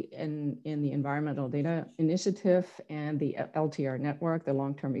 we in the Environmental Data Initiative and the LTR network, the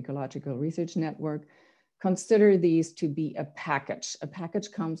Long-Term Ecological Research Network, consider these to be a package. A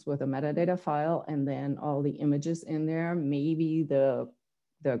package comes with a metadata file and then all the images in there, maybe the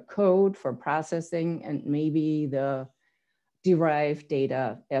code for processing and maybe the derived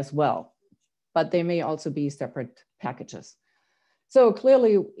data as well, but they may also be separate packages. So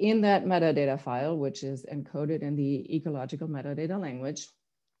clearly in that metadata file, which is encoded in the ecological metadata language,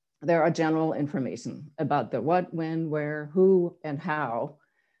 there are general information about the what, when, where, who, and how,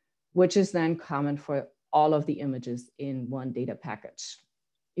 which is then common for all of the images in one data package.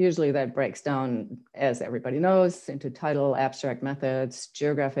 Usually that breaks down, as everybody knows, into title, abstract methods,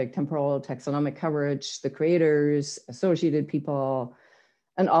 geographic, temporal, taxonomic coverage, the creators, associated people,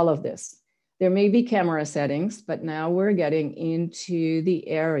 and all of this. There may be camera settings, but now we're getting into the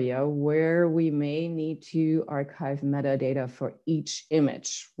area where we may need to archive metadata for each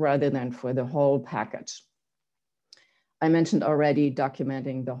image rather than for the whole package. I mentioned already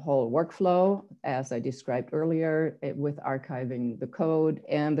documenting the whole workflow, as I described earlier, with archiving the code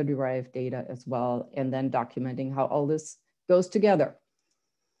and the derived data as well, and then documenting how all this goes together.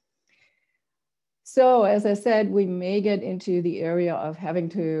 So as I said, we may get into the area of having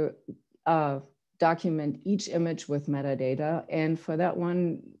to document each image with metadata. And for that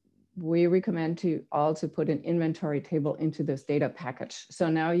one, we recommend to also put an inventory table into this data package. So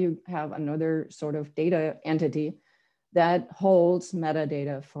now you have another sort of data entity that holds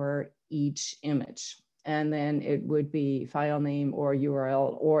metadata for each image. And then it would be file name or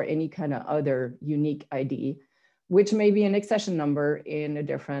URL or any kind of other unique ID, which may be an accession number in a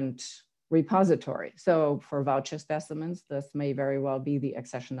different repository. So for voucher specimens, this may very well be the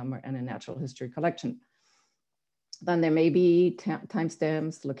accession number in a natural history collection. Then there may be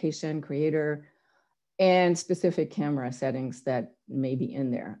timestamps, location, creator, and specific camera settings that may be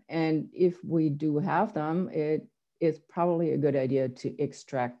in there. And if we do have them, it is probably a good idea to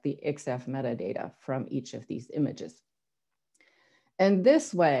extract the XF metadata from each of these images. And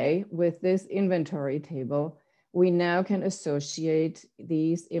this way, with this inventory table, we now can associate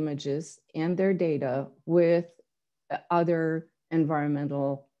these images and their data with other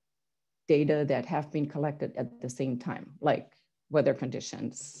environmental data that have been collected at the same time, like weather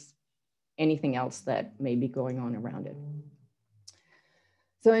conditions, anything else that may be going on around it.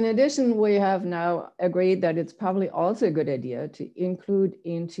 So in addition, we have now agreed that it's probably also a good idea to include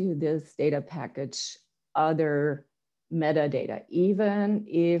into this data package other metadata, even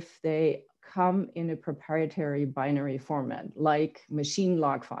if they come in a proprietary binary format, like machine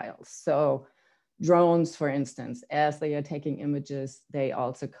log files. So drones, for instance, as they are taking images, they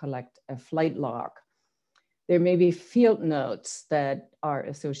also collect a flight log. There may be field notes that are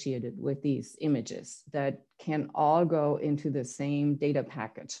associated with these images that can all go into the same data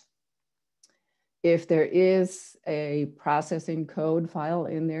package. If there is a processing code file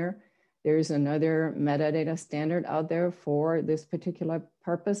in there, there's another metadata standard out there for this particular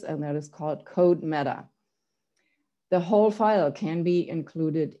purpose, and that is called code meta. The whole file can be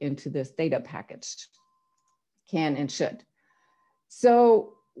included into this data package, can and should.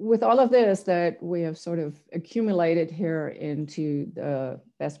 So with all of this that we have sort of accumulated here into the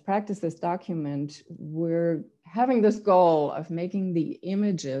best practices document, we're having this goal of making the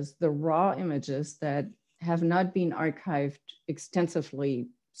images, the raw images that have not been archived extensively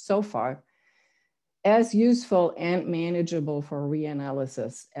so far, as useful and manageable for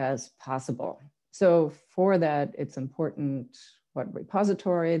reanalysis as possible. So for that, it's important what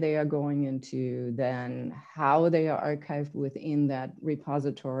repository they are going into, then how they are archived within that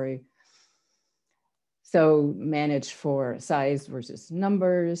repository. So manage for size versus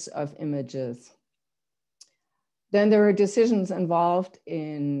numbers of images. Then there are decisions involved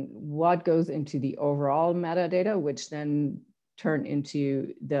in what goes into the overall metadata, which then turn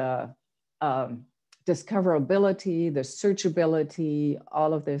into the discoverability, the searchability,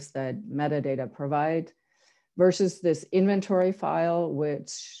 all of this that metadata provide, versus this inventory file,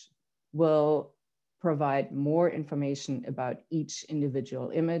 which will provide more information about each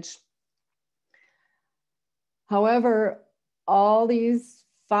individual image. However, all these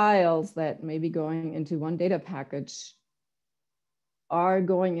files that may be going into one data package are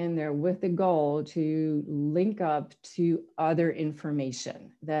going in there with the goal to link up to other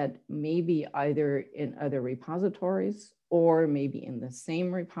information that may be either in other repositories or maybe in the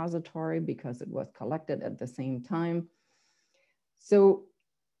same repository because it was collected at the same time. So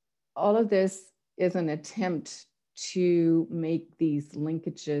all of this is an attempt to make these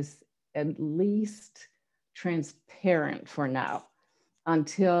linkages at least transparent for now,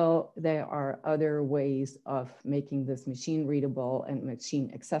 until there are other ways of making this machine readable and machine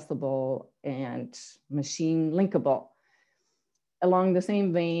accessible and machine linkable. Along the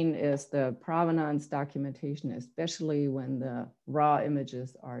same vein is the provenance documentation, especially when the raw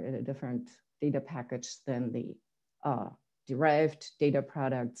images are in a different data package than the derived data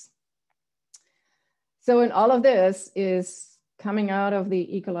products. So in all of this is coming out of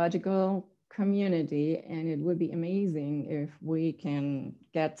the ecological community, and it would be amazing if we can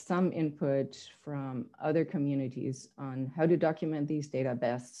get some input from other communities on how to document these data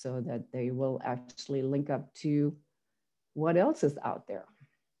best so that they will actually link up to what else is out there.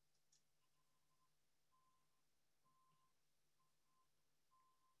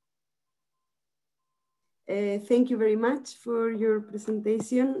 Thank you very much for your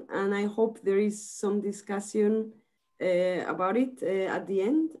presentation, and I hope there is some discussion about it at the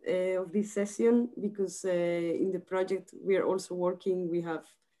end of this session, because in the project we are also working, we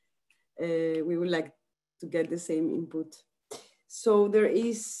would like to get the same input. So there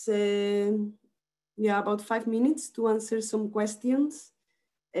is, about 5 minutes to answer some questions.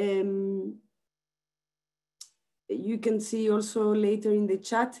 You can see also later in the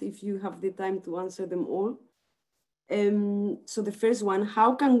chat if you have the time to answer them all. So the first one,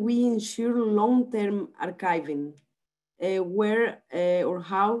 how can we ensure long-term archiving? Where or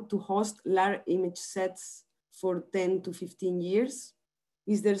how to host large image sets for 10 to 15 years?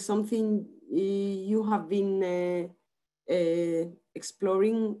 Is there something you have been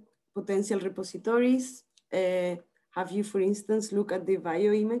exploring potential repositories? Have you, for instance, looked at the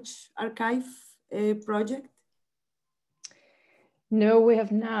bioimage archive project? No, we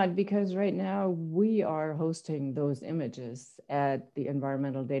have not, because right now we are hosting those images at the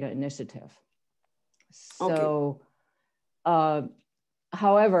Environmental Data Initiative. So, okay.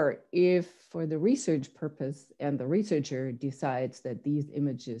 However, if for the research purpose and the researcher decides that these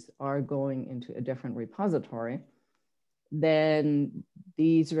images are going into a different repository, then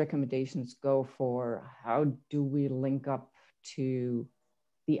these recommendations go for how do we link up to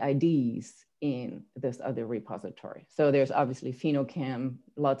the IDs in this other repository. So there's obviously Phenocam,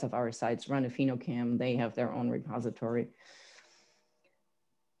 lots of our sites run a Phenocam, they have their own repository.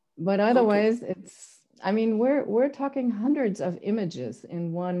 But otherwise, it's, I mean, we're talking hundreds of images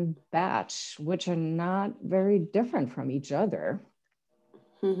in one batch, which are not very different from each other.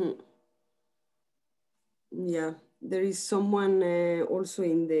 Mm-hmm. Yeah, there is someone also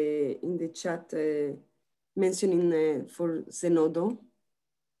in the chat mentioning for Zenodo.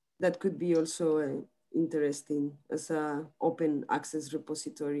 That could be also interesting as an open access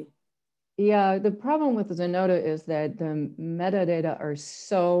repository. Yeah, the problem with Zenodo is that the metadata are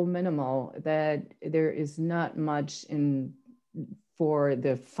so minimal that there is not much for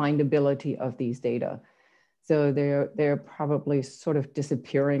the findability of these data. So they're probably sort of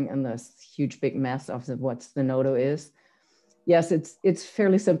disappearing in this huge big mess of what Zenodo is. Yes, it's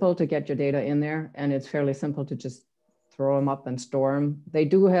fairly simple to get your data in there, and it's fairly simple to just throw them up and store them. They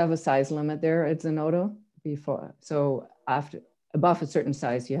do have a size limit there at Zenodo before. So above a certain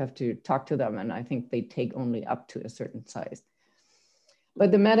size, you have to talk to them. And I think they take only up to a certain size.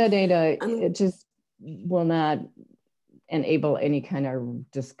 But the metadata, it just will not enable any kind of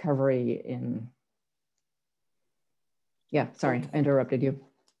discovery in. Yeah, sorry, I interrupted you.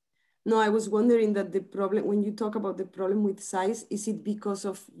 No, I was wondering that the problem, when you talk about the problem with size, is it because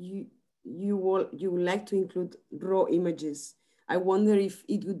of you would like to include raw images? I wonder if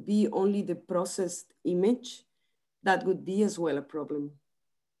it would be only the processed image, that would be as well a problem.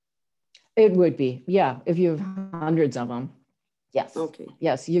 It would be, yeah, if you have hundreds of them. Yes. Okay.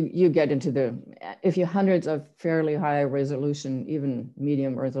 Yes, you get into if you have hundreds of fairly high resolution, even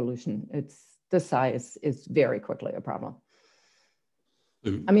medium resolution, the size is very quickly a problem.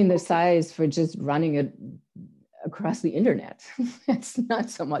 I mean, the size for just running it across the internet, it's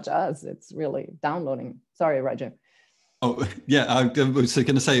not so much us, it's really downloading. Sorry, Roger. Oh, yeah, I was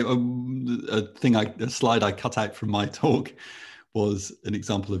going to say a slide I cut out from my talk was an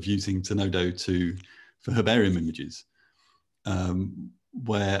example of using Zenodo for herbarium images,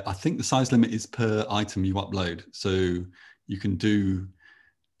 where I think the size limit is per item you upload. So you can do,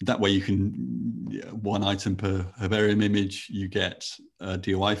 that way you can, one item per herbarium image, you get a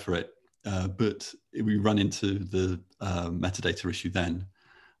DOI for it. But we run into the metadata issue then.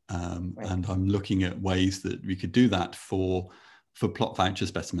 Right. And I'm looking at ways that we could do that for plot voucher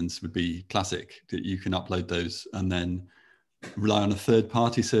specimens would be classic, that you can upload those and then rely on a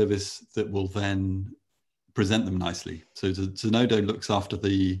third-party service that will then present them nicely. So Zenodo looks after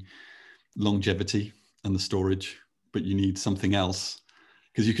the longevity and the storage, but you need something else,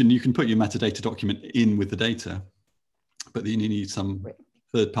 because you can put your metadata document in with the data, but then you need some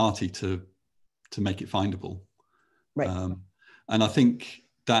third party to make it findable. Right. And I think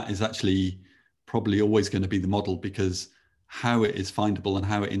that is actually probably always going to be the model, because how it is findable and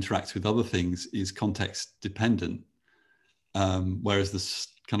how it interacts with other things is context dependent, whereas this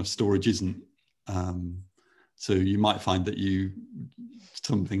kind of storage isn't. So you might find that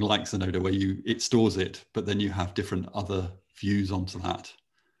something like Zenodo where it stores it, but then you have different other views onto that.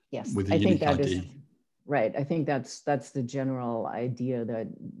 Yes, with a unique ID. Right. I think that's the general idea that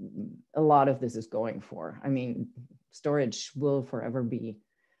a lot of this is going for. I mean, storage will forever be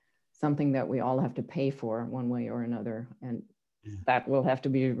something that we all have to pay for one way or another, and that will have to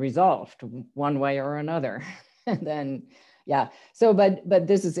be resolved one way or another. And then, yeah. So, but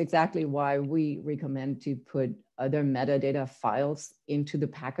this is exactly why we recommend to put other metadata files into the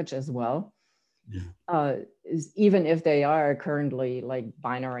package as well, even if they are currently like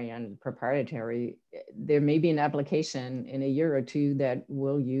binary and proprietary, there may be an application in a year or two that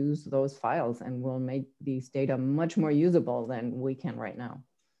will use those files and will make these data much more usable than we can right now.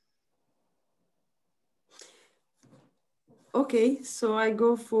 Okay, so I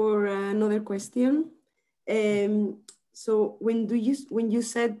go for another question. So when you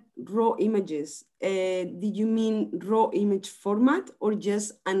said raw images, did you mean raw image format or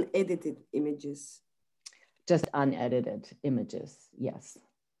just unedited images? Just unedited images, yes.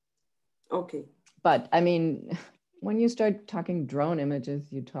 Okay. But I mean, when you start talking drone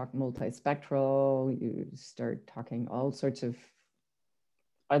images, you talk multispectral, you start talking all sorts of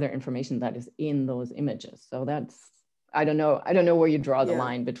other information that is in those images. So that's, I don't know where you draw the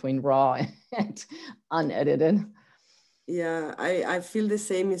line between raw and unedited. Yeah, I feel the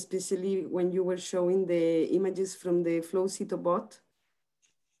same, especially when you were showing the images from the FlowCytobot.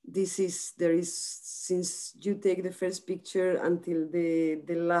 There is, since you take the first picture until the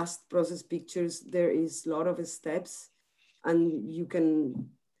last process pictures, there is a lot of steps, and you can,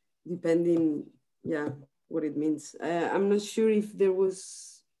 depending, what it means. I'm not sure if there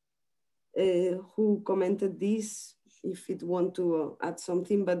was who commented this, if it want to add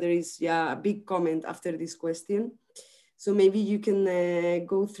something, but there is a big comment after this question. So maybe you can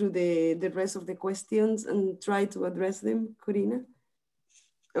go through the rest of the questions and try to address them, Corina.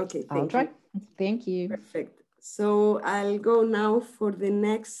 Okay, I'll try. Thank you. Perfect. So I'll go now for the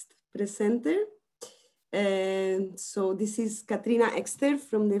next presenter. And so this is Katrina Ekster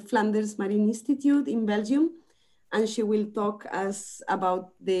from the Flanders Marine Institute in Belgium. And she will talk us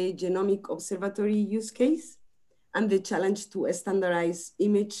about the genomic observatory use case and the challenge to standardize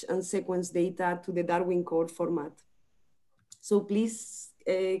image and sequence data to the Darwin Core format. So please,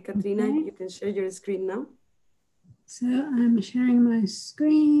 Katrina, you can share your screen now. So I'm sharing my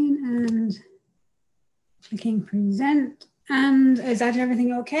screen and clicking present. And is that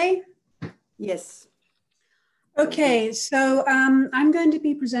everything okay? Yes. Okay, so I'm going to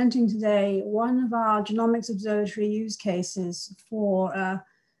be presenting today one of our genomics observatory use cases for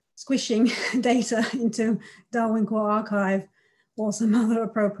squishing data into Darwin Core Archive or some other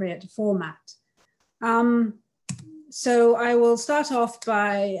appropriate format. So I will start off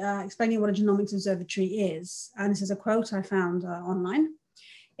by explaining what a genomics observatory is. And this is a quote I found online.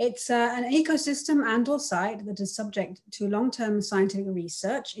 It's an ecosystem and/or site that is subject to long-term scientific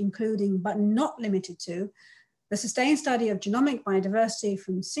research, including but not limited to the sustained study of genomic biodiversity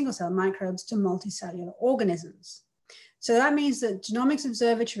from single-cell microbes to multicellular organisms. So that means that genomics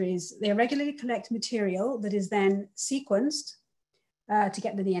observatories, they regularly collect material that is then sequenced to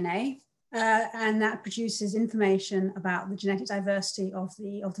get the DNA, and that produces information about the genetic diversity of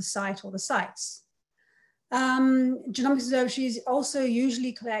the site or the sites. Genomics observatories also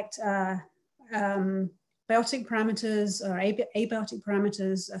usually collect biotic parameters or abiotic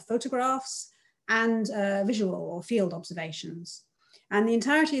parameters, photographs, and visual or field observations. And the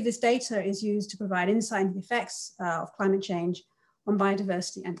entirety of this data is used to provide insight into the effects of climate change on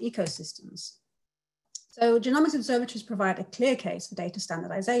biodiversity and ecosystems. So genomics observatories provide a clear case for data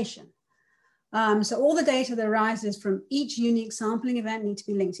standardization. So all the data that arises from each unique sampling event need to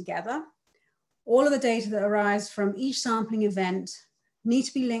be linked together. All of the data that arise from each sampling event need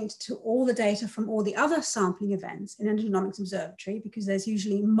to be linked to all the data from all the other sampling events in a genomics observatory, because there's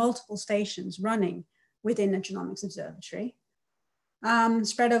usually multiple stations running within a genomics observatory,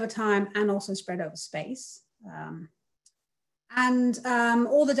 spread over time and also spread over space.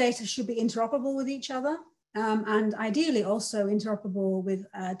 All the data should be interoperable with each other. And ideally also interoperable with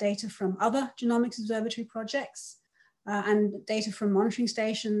data from other genomics observatory projects and data from monitoring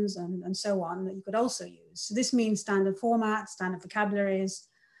stations and so on that you could also use. So this means standard formats, standard vocabularies.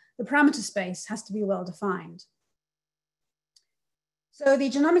 The parameter space has to be well defined. So the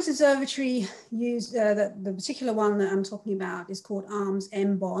genomics observatory used, the particular one that I'm talking about is called ARMS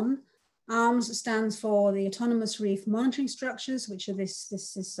MBON. ARMS stands for the Autonomous Reef Monitoring Structures, which are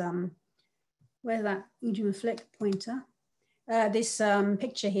where's that Ujima Flick pointer? This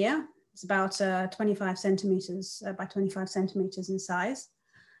picture here is about 25 centimeters by 25 centimeters in size.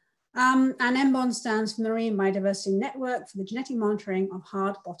 And MBON stands for Marine Biodiversity Network for the genetic monitoring of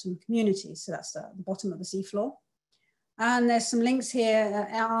hard bottom communities. So that's the bottom of the seafloor. And there's some links here.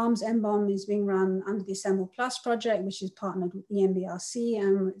 ARMS MBON is being run under the Assemble Plus project, which is partnered with EMBRC,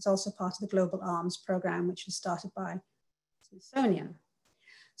 and it's also part of the Global ARMS program, which was started by Smithsonian.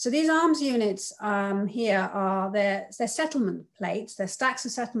 So these ARMS units here are they're settlement plates, they're stacks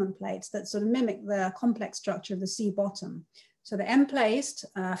of settlement plates that sort of mimic the complex structure of the sea bottom. So they're emplaced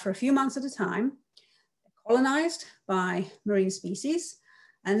for a few months at a time, colonized by marine species,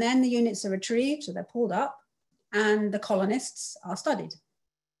 And then the units are retrieved, so they're pulled up, and the colonists are studied.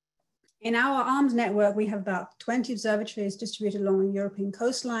 In our ARMS network, we have about 20 observatories distributed along the European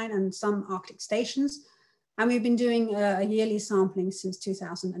coastline and some Arctic stations. And we've been doing a yearly sampling since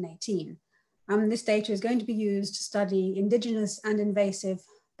 2018. This data is going to be used to study indigenous and invasive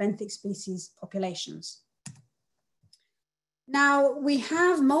benthic species populations. Now, we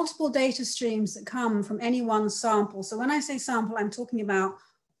have multiple data streams that come from any one sample. So when I say sample, I'm talking about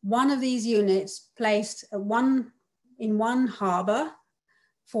one of these units placed in one harbor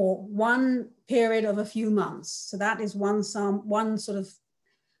for one period of a few months. So that is one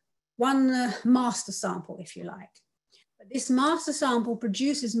master sample, if you like. But this master sample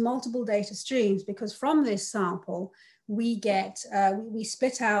produces multiple data streams because from this sample, we get, we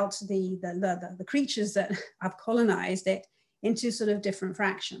split out the creatures that have colonized it into sort of different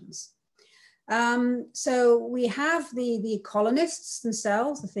fractions. So we have the colonists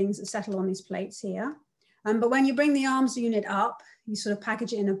themselves, the things that settle on these plates here. But when you bring the ARMS unit up, you sort of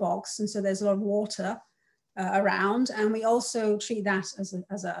package it in a box. And so there's a lot of water around. And we also treat that as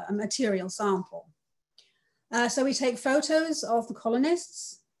a material sample. So we take photos of the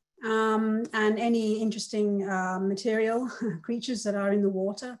colonists and any interesting material creatures that are in the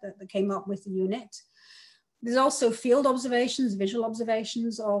water that came up with the unit. There's also field observations, visual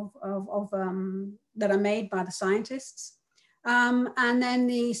observations that are made by the scientists. And then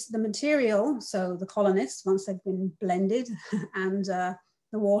the material, so the colonists, once they've been blended and the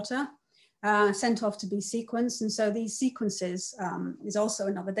water, sent off to be sequenced. And so these sequences is also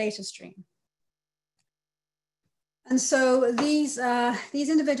another data stream. And so these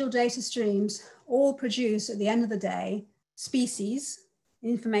individual data streams all produce, at the end of the day, species,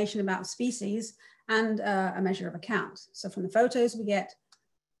 information about species, and a measure of account. So from the photos, we get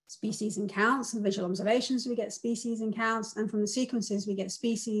species and counts, and visual observations, we get species and counts, and from the sequences, we get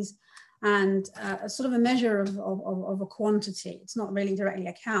species and sort of a measure of a quantity. It's not really directly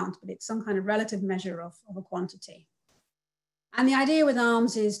a count, but it's some kind of relative measure of a quantity. And the idea with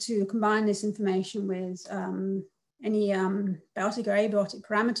ARMS is to combine this information with any biotic or abiotic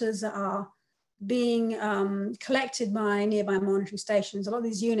parameters that are being collected by nearby monitoring stations. A lot of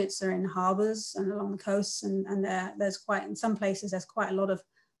these units are in harbors and along the coasts, and there's quite, in some places, there's quite a lot of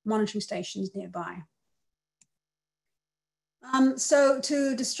monitoring stations nearby. So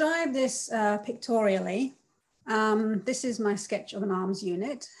to describe this pictorially, this is my sketch of an ARMS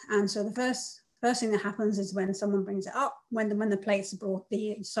unit. And so the first thing that happens is when someone brings it up, when the plates are brought,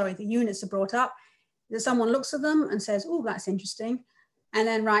 the units are brought up, that someone looks at them and says, oh, that's interesting, and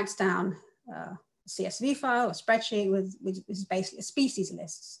then writes down a CSV file, a spreadsheet which is basically a species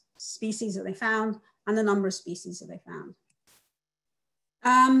list, species that they found and the number of species that they found.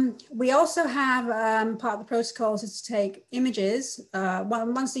 We also have part of the protocols is to take images.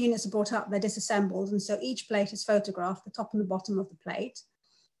 Once the units are brought up, they're disassembled. And so each plate is photographed, the top and the bottom of the plate.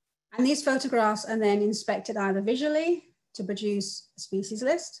 And these photographs are then inspected either visually to produce a species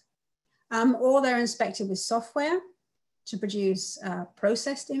list, or they're inspected with software to produce a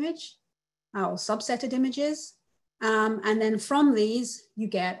processed image or subsetted images. And then from these, you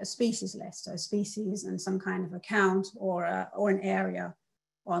get a species list, so a species and some kind of account or an area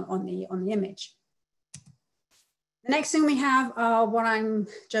on the image. The next thing we have are what I'm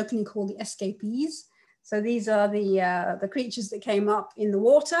jokingly call the escapees. So these are the creatures that came up in the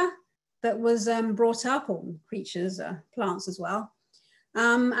water that was brought up, or creatures, plants as well.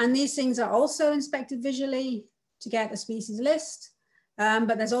 And these things are also inspected visually to get a species list.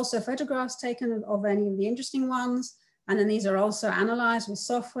 But there's also photographs taken of any of the interesting ones. And then these are also analyzed with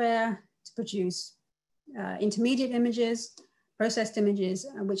software to produce intermediate images, processed images,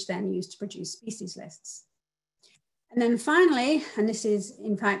 which then used to produce species lists. And then finally, and this is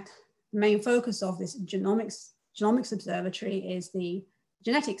in fact the main focus of this genomics observatory, is the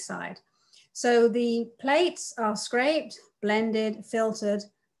genetic side. So the plates are scraped, blended, filtered,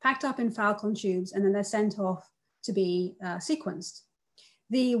 packed up in Falcon tubes, and then they're sent off to be sequenced.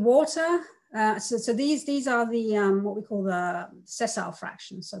 The water, so these are the what we call the sessile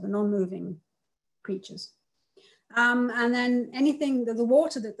fractions, so the non-moving creatures. And then anything, the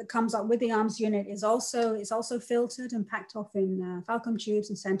water that comes up with the ARMS unit is also filtered and packed off in Falcon tubes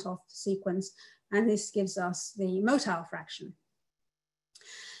and sent off to sequence. And this gives us the motile fraction.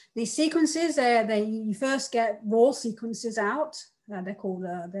 These sequences, you first get raw sequences out. They're called,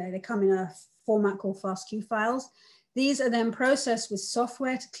 they come in a format called FASTQ files. These are then processed with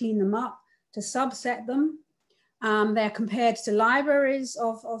software to clean them up, to subset them. They're compared to libraries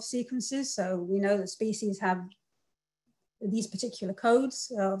of sequences. So we know that species have these particular codes,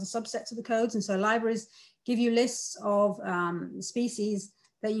 the subsets of the codes. And so libraries give you lists of species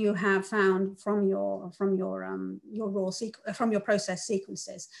that you have found from your process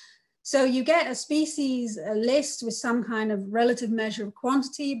sequences. So you get a species list with some kind of relative measure of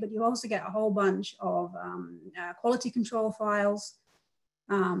quantity, but you also get a whole bunch of quality control files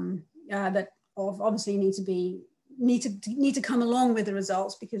that obviously need to come along with the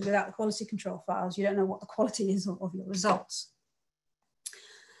results, because without the quality control files, you don't know what the quality is of your results.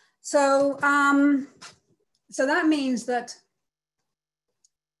 So, so that means that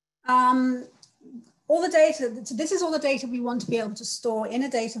all the data, so this is all the data we want to be able to store in a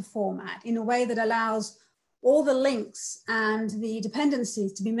data format in a way that allows all the links and the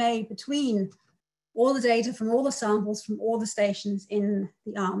dependencies to be made between all the data from all the samples from all the stations in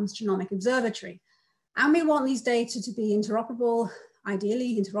the ARMS Genomic Observatory. And we want these data to be interoperable,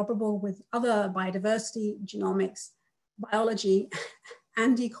 ideally interoperable with other biodiversity, genomics, biology,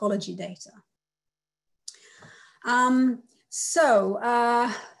 and ecology data.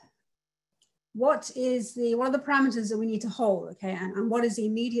 What are the parameters that we need to hold, okay? And what is the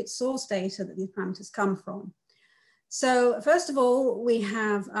immediate source data that these parameters come from? So first of all, we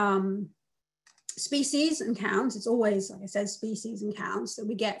have species and counts. It's always, like I said, species and counts that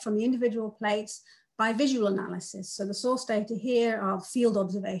we get from the individual plates by visual analysis. So the source data here are field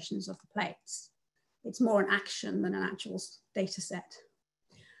observations of the plates. It's more an action than an actual data set.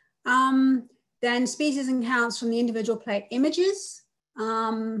 Then species and counts from the individual plate images,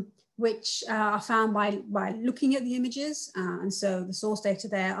 which are found by looking at the images. And so the source data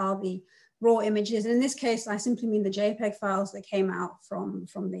there are the raw images. And in this case, I simply mean the JPEG files that came out from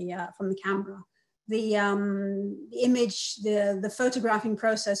the camera. The image, the photographing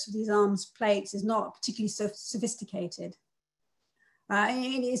process for these ARMS plates is not particularly sophisticated.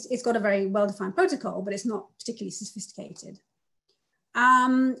 It's got a very well-defined protocol, but it's not particularly sophisticated.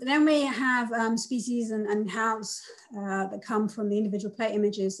 Then we have species and counts that come from the individual plate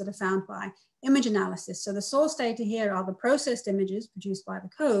images that are found by image analysis. So the source data here are the processed images produced by the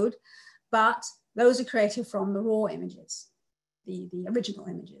code, but those are created from the raw images, the original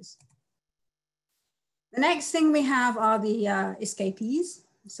images. The next thing we have are the escapees,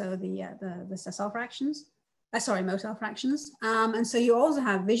 so the sessile fractions, motile fractions. And so you also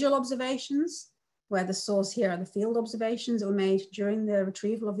have visual observations, where the source here are the field observations that were made during the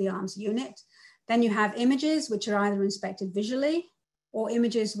retrieval of the ARMS unit. Then you have images which are either inspected visually or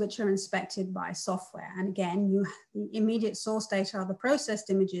images which are inspected by software. And again, the immediate source data are the processed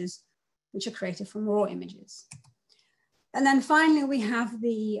images which are created from raw images. And then finally, we have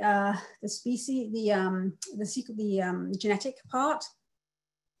the genetic part,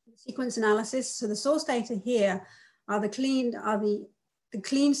 the sequence analysis. So the source data here are the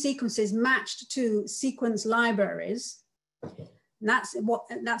clean sequences matched to sequence libraries. And that's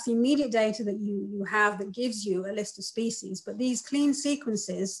the immediate data that you have that gives you a list of species. But these clean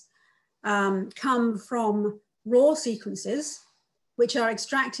sequences come from raw sequences, which are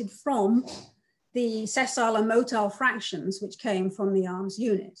extracted from the sessile and motile fractions, which came from the ARMS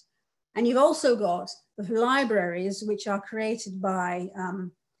unit. And you've also got the libraries, which are created by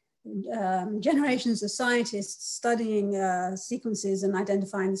generations of scientists studying sequences and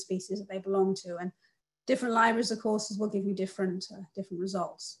identifying the species that they belong to. And different libraries of courses will give you different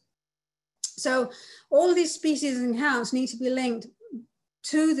results. So all of these species and counts need to be linked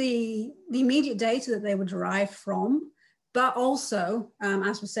to the immediate data that they were derived from, but also,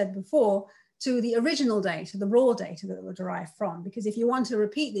 as was said before, to the original data, the raw data that were derived from, because if you want to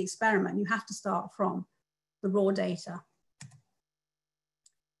repeat the experiment, you have to start from the raw data.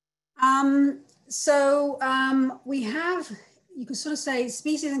 We have, you could sort of say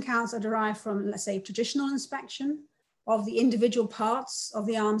species and counts are derived from, let's say, traditional inspection of the individual parts of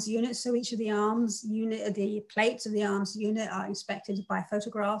the ARMS unit. So each of the ARMS unit, the plates of the ARMS unit are inspected by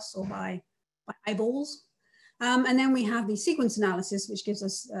photographs or by eyeballs. And then we have the sequence analysis, which gives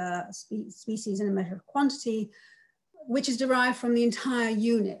us species and a measure of quantity, which is derived from the entire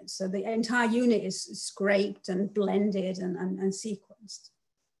unit. So the entire unit is scraped and blended and sequenced.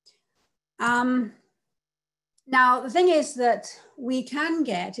 Now, the thing is that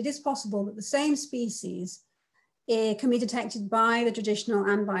it is possible that the same species can be detected by the traditional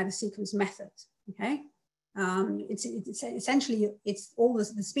and by the sequence method, okay? It's essentially, all the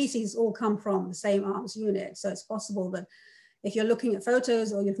species all come from the same ARMS unit. So it's possible that if you're looking at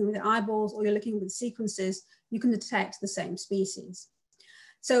photos or you're looking at eyeballs or you're looking with sequences, you can detect the same species.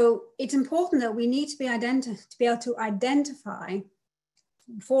 So it's important that we need to be able to identify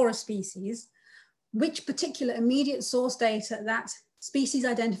for a species which particular immediate source data that species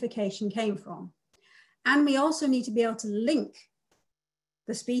identification came from. And we also need to be able to link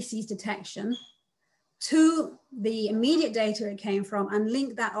the species detection to the immediate data it came from and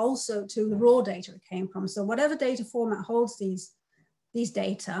link that also to the raw data it came from. So whatever data format holds these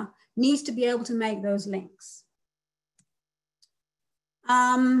data needs to be able to make those links.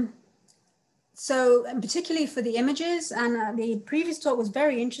 So, and particularly for the images, and the previous talk was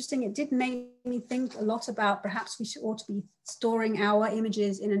very interesting. It did make me think a lot about perhaps we ought to be storing our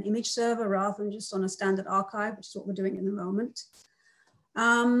images in an image server rather than just on a standard archive, which is what we're doing at the moment.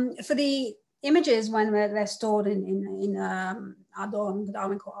 For the images, when they're stored in our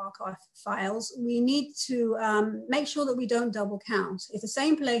Darwin Core archive files, we need to make sure that we don't double count. If the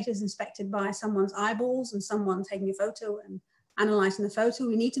same plate is inspected by someone's eyeballs and someone taking a photo and analyzing the photo,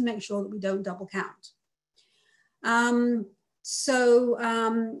 we need to make sure that we don't double count.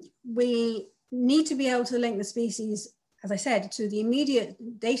 We need to be able to link the species, as I said, to the immediate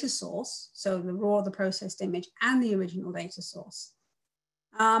data source, so the raw, the processed image, and the original data source.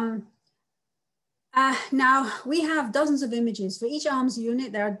 Now, we have dozens of images. For each arms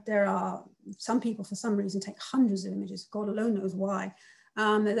unit, there are some people, for some reason, take hundreds of images. God alone knows why.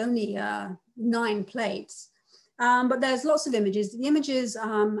 There's only 9 plates. But there's lots of images. The images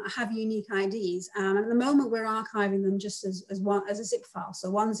have unique IDs. At the moment, we're archiving them just as a zip file.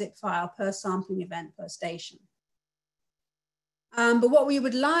 So 1 zip file per sampling event per station. But what we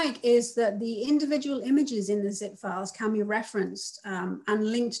would like is that the individual images in the zip files can be referenced and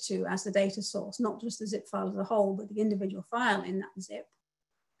linked to as the data source, not just the zip file as a whole, but the individual file in that zip.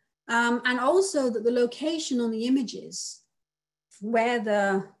 And also that the location on the images where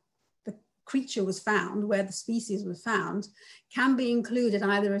the creature was found, where the species was found, can be included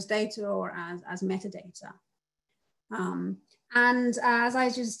either as data or as metadata. And as I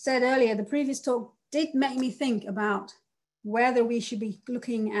just said earlier, the previous talk did make me think about whether we should be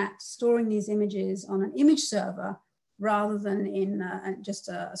looking at storing these images on an image server rather than in just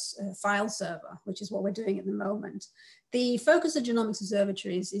a file server, which is what we're doing at the moment. The focus of Genomics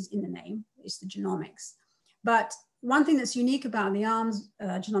Observatory is in the name, it's the genomics. But one thing that's unique about the ARMS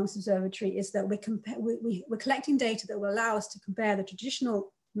Genomics Observatory is that we're collecting data that will allow us to compare the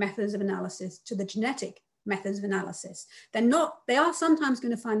traditional methods of analysis to the genetic methods of analysis. They are sometimes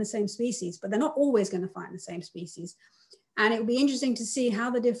going to find the same species, but they're not always going to find the same species. And it will be interesting to see how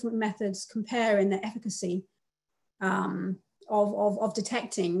the different methods compare in their efficacy of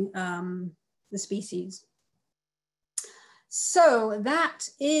detecting the species. So that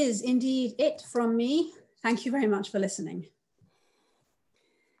is indeed it from me. Thank you very much for listening.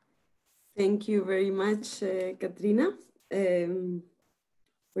 Thank you very much, Katrina,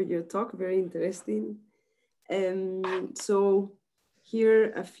 for your talk, very interesting. So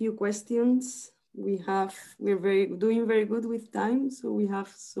here are a few questions. We're doing very good with time, so we have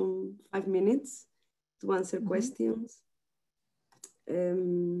some 5 minutes to answer questions.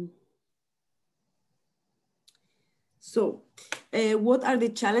 What are the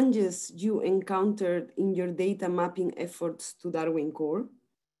challenges you encountered in your data mapping efforts to Darwin Core?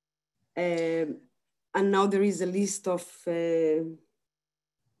 And now there is a list of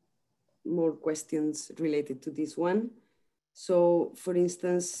more questions related to this one. So for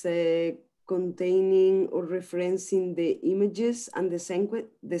instance, containing or referencing the images and the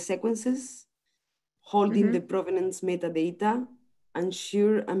sequences, holding the provenance metadata,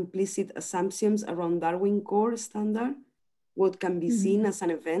 ensure implicit assumptions around Darwin Core standard, what can be seen as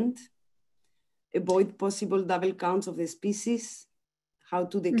an event, avoid possible double counts of the species, how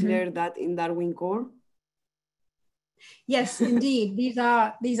to declare that in Darwin Core. Yes, indeed, these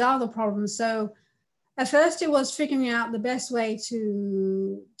are the problems. So at first it was figuring out the best way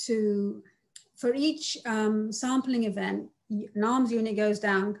for each sampling event, an arms unit goes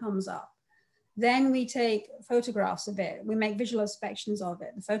down, comes up. Then we take photographs of it. We make visual inspections of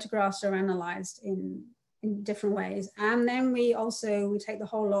it. The photographs are analyzed in different ways. And then we take the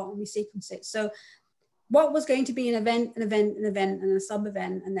whole lot and we sequence it. So what was going to be an event, and a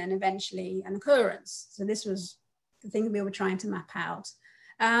sub-event, and then eventually an occurrence. So this was the thing we were trying to map out.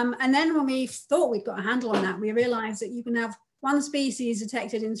 And then when we thought we'd got a handle on that, we realized that you can have one species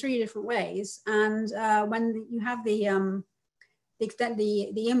detected in 3 different ways. And when you have the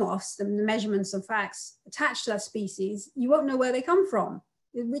IMOFs, the measurements of facts attached to that species, you won't know where they come from.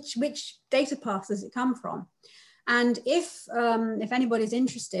 Which data path does it come from? And if anybody's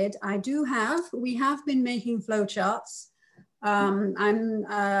interested, we have been making flowcharts.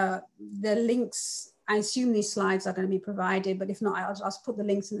 The links, I assume these slides are going to be provided, but if not, I'll just put the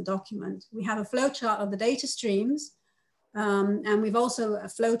links in the document. We have a flowchart of the data streams. And we've also a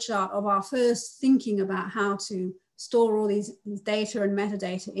flowchart of our first thinking about how to store all these data and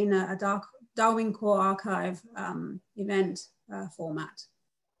metadata in a Darwin Core archive event format.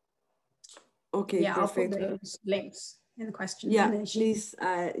 Okay, yeah, perfect. I'll put those links in the question. Yeah, please,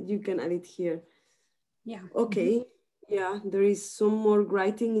 you can add it here. Yeah. Okay, yeah, there is some more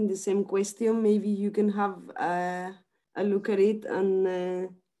writing in the same question. Maybe you can have a look at it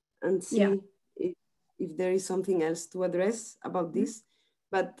and see if there is something else to address about this.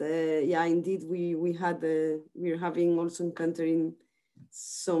 But yeah, indeed, we're having also encountering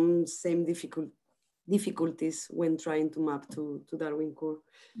some same difficulties when trying to map to Darwin Core.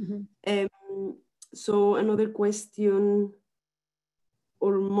 So another question,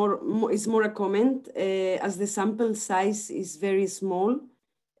 or it's more a comment, as the sample size is very small,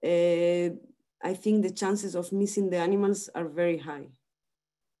 I think the chances of missing the animals are very high.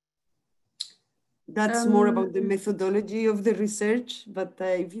 That's more about the methodology of the research, but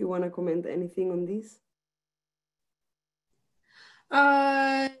if you want to comment anything on this.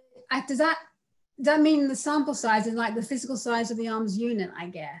 Does that mean the sample size is like the physical size of the arms unit, I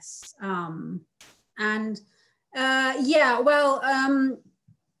guess? Yeah, well,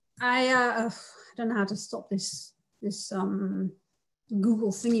 I don't know how to stop this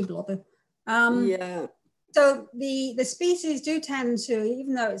Google thingy blobber. Yeah. So the species do tend to,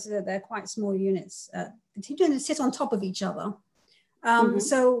 even though they're quite small units, they tend to sit on top of each other.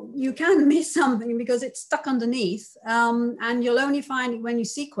 So you can miss something because it's stuck underneath, and you'll only find it when you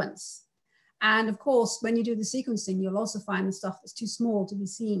sequence. And of course, when you do the sequencing, you'll also find the stuff that's too small to be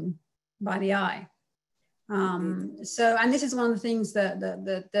seen by the eye. So, and this is one of the things that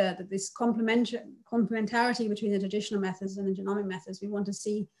this complementarity between the traditional methods and the genomic methods, we want to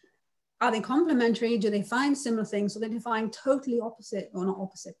see, are they complementary? Do they find similar things? Or do they find totally opposite, or not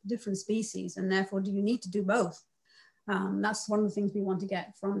opposite, different species? And therefore, do you need to do both? That's one of the things we want to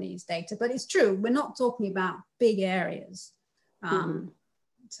get from these data. But it's true, we're not talking about big areas.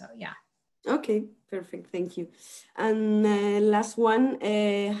 So, yeah. Okay, perfect, thank you. And last one,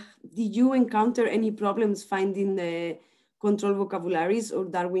 did you encounter any problems finding control vocabularies or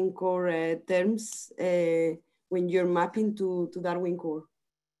Darwin Core terms when you're mapping to Darwin Core?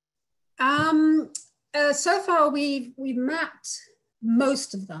 So far, we've mapped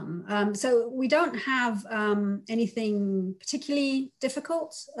most of them. So we don't have anything particularly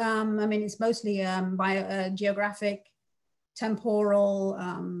difficult. I mean, it's mostly geographic, temporal,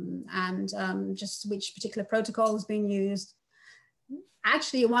 and just which particular protocol is being used.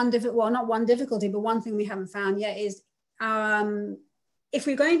 Actually, not one difficulty, but one thing we haven't found yet is if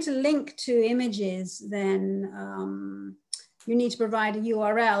we're going to link to images, then you need to provide a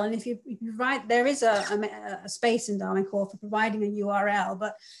URL. And if you provide, there is a space in Darwin Core for providing a URL,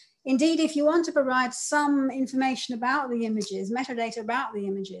 but indeed, if you want to provide some information about the images, metadata about the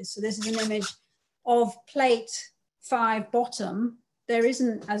images, so this is an image of plate 5 bottom, there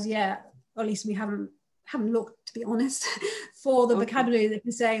isn't as yet, or at least we haven't looked, to be honest, for the vocabulary that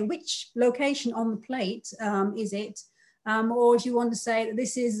can say which location on the plate is it, or if you want to say that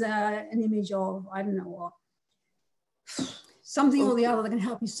this is an image of, I don't know what, something or the other that can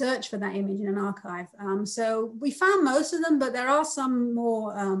help you search for that image in an archive. So we found most of them, but there are some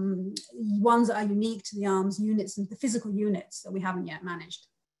more ones that are unique to the arms units and the physical units that we haven't yet managed.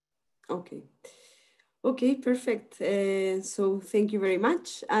 Okay. Okay, perfect. So thank you very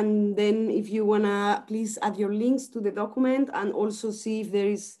much. And then if you wanna please add your links to the document and also see if there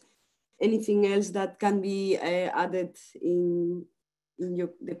is anything else that can be added in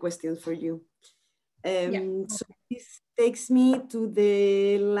the questions for you. So this takes me to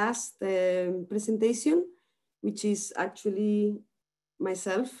the last presentation, which is actually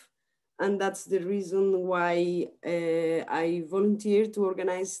myself. And that's the reason why I volunteered to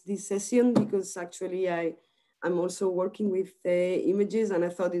organize this session, because actually I'm also working with images, and I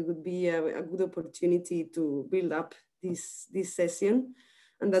thought it would be a good opportunity to build up this session.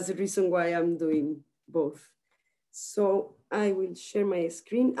 And that's the reason why I'm doing both. So I will share my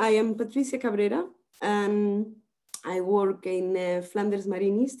screen. I am Patricia Cabrera, and I work in Flanders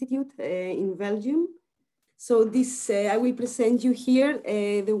Marine Institute in Belgium. So this, I will present you here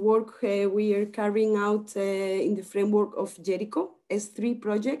the work we are carrying out in the framework of Jericho S3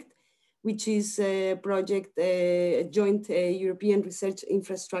 project, which is a project, a joint European research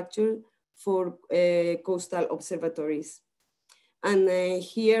infrastructure for coastal observatories. And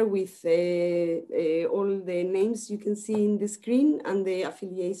here with all the names you can see in the screen and the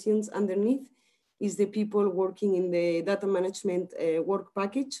affiliations underneath is the people working in the data management work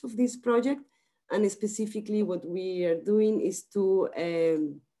package of this project. And specifically what we are doing is to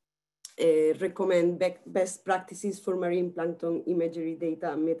recommend best practices for marine plankton imagery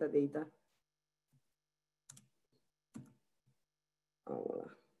data and metadata.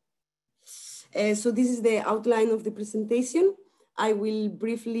 So this is the outline of the presentation. I will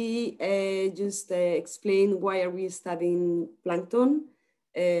briefly just explain why are we studying plankton,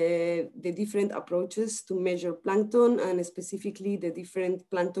 the different approaches to measure plankton, and specifically the different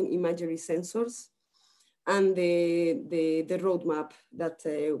plankton imagery sensors, and the roadmap that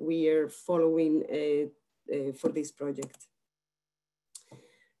we are following for this project.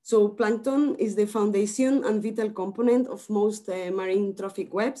 So plankton is the foundation and vital component of most marine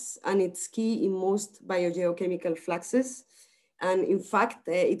trophic webs, and it's key in most biogeochemical fluxes. And in fact,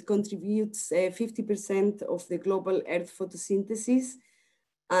 it contributes 50% of the global Earth photosynthesis.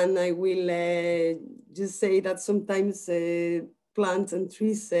 And I will just say that sometimes plants and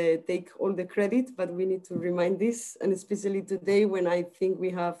trees take all the credit, but we need to remind this, and especially today when I think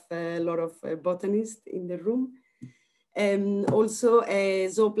we have a lot of botanists in the room. Also,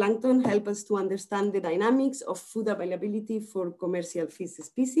 zooplankton help us to understand the dynamics of food availability for commercial fish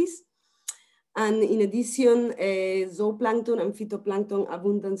species. And in addition, zooplankton and phytoplankton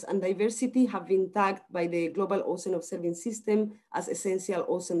abundance and diversity have been tagged by the Global Ocean Observing System as essential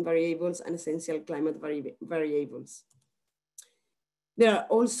ocean variables and essential climate variables. There are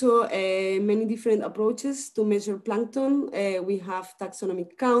also many different approaches to measure plankton. We have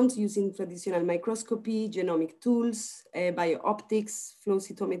taxonomic count using traditional microscopy, genomic tools, biooptics, flow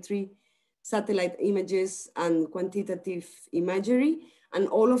cytometry, satellite images, and quantitative imagery. And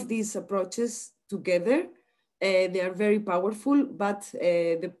all of these approaches together, they are very powerful, but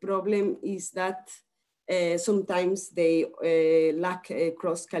the problem is that sometimes they lack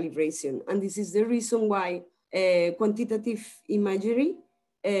cross-calibration. And this is the reason why quantitative imagery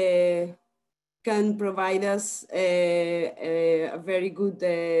can provide us a very good,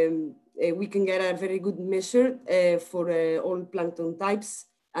 we can get a very good measure for all plankton types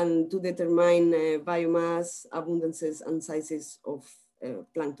and to determine biomass, abundances, and sizes of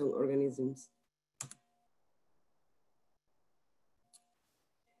plankton organisms.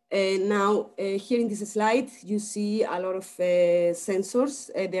 Now, here in this slide, you see a lot of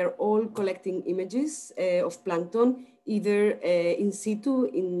sensors. They're all collecting images of plankton, either in situ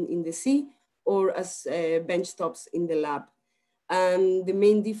in the sea or as benchtops in the lab. And the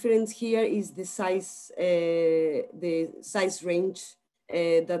main difference here is the size range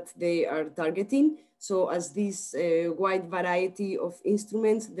that they are targeting. So as this wide variety of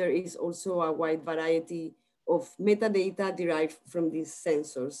instruments, there is also a wide variety of metadata derived from these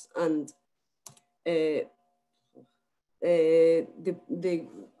sensors. And the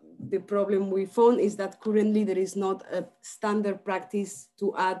problem we found is that currently there is not a standard practice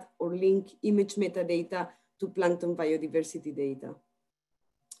to add or link image metadata to plankton biodiversity data.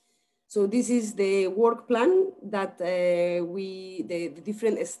 So this is the work plan that the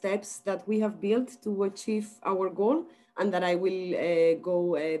different steps that we have built to achieve our goal, and that I will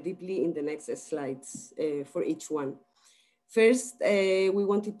go deeply in the next slides for each one. First, we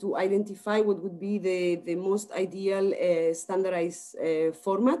wanted to identify what would be the most ideal standardized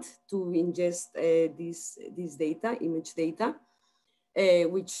format to ingest this data, image data,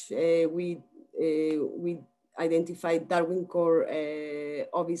 which we identified Darwin Core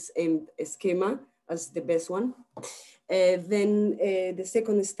Ovis M schema as the best one. Then the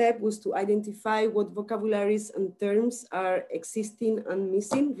second step was to identify what vocabularies and terms are existing and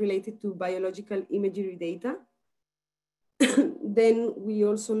missing related to biological imagery data. Then we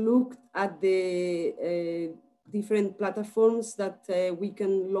also looked at the different platforms that we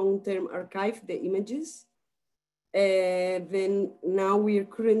can long-term archive the images. Then now we are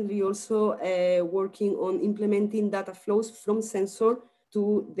currently also working on implementing data flows from sensor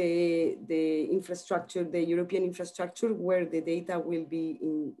to the infrastructure, the European infrastructure where the data will be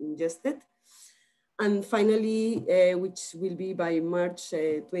ingested. And finally, which will be by March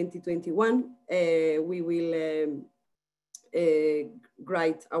 2021, we will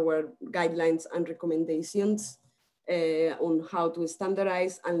write our guidelines and recommendations on how to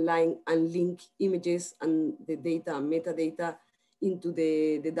standardize and link images and the data, metadata into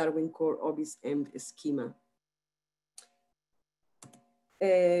the Darwin Core Ovis M schema.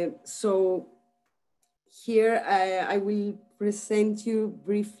 So here I will present you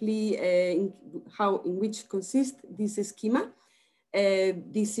briefly in which consists this schema.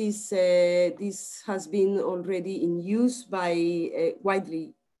 This has been already in use by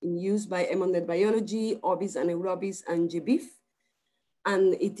widely in use by Emonded Biology, Ovis and Eurobis, and GBIF.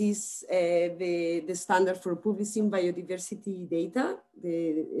 And it is the standard for publishing biodiversity data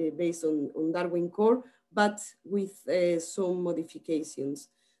based on Darwin Core, but with some modifications.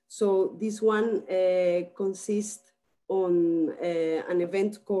 So this one consists on an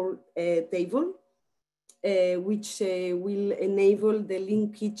event core table which will enable the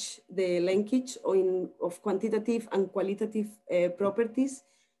linkage of quantitative and qualitative properties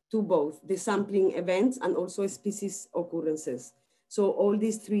to both the sampling events and also species occurrences. So all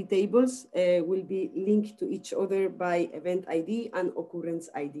these three tables will be linked to each other by event ID and occurrence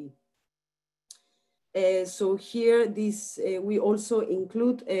ID. So here, we also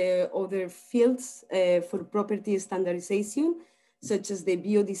include other fields for property standardization, such as the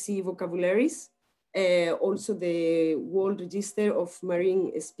BODC vocabularies, also the World Register of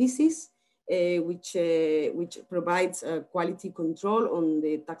Marine Species, which provides quality control on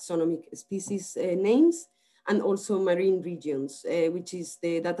the taxonomic species names, and also marine regions, which is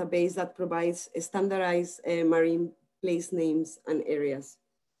the database that provides standardized marine place names and areas.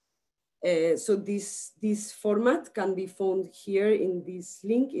 So this format can be found here in this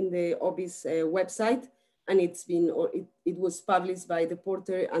link in the OBIS website, and it was published by the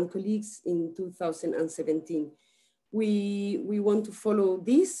Porter and colleagues in 2017. We want to follow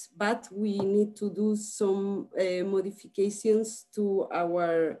this, but we need to do some modifications to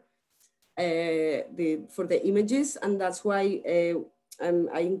our for the images, and that's why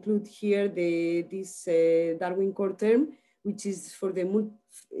I include here this Darwin Core term, which is for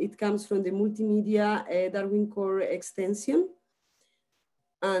it comes from the multimedia Darwin Core extension.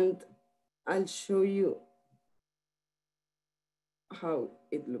 And I'll show you how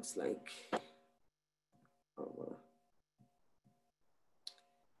it looks like.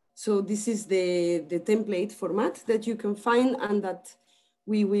 So this is the template format that you can find and that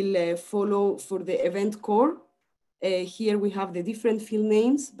we will follow for the event core. Here we have the different field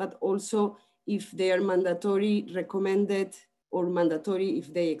names, but also if they are mandatory, recommended, or mandatory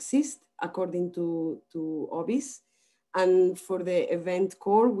if they exist according to OBIS. And for the event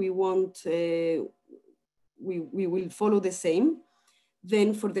core, we want, we will follow the same.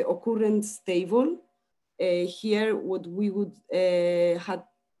 Then for the occurrence table, here what we would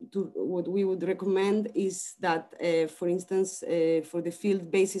what we would recommend is that, for instance, for the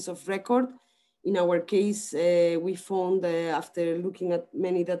field basis of record, in our case, we found after looking at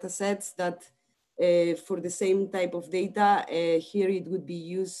many data sets that for the same type of data, here it would be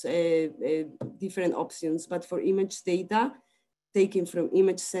used different options. But for image data taken from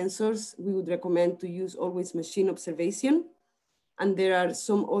image sensors, we would recommend to use always machine observation. And there are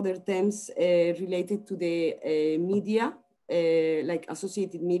some other terms related to the media, like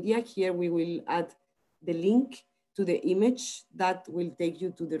associated media. Here we will add the link to the image that will take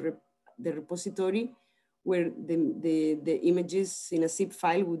you to the repository where the images in a zip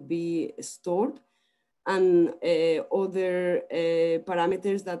file would be stored, and other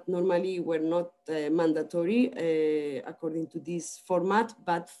parameters that normally were not mandatory according to this format,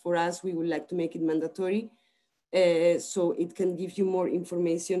 but for us, we would like to make it mandatory so it can give you more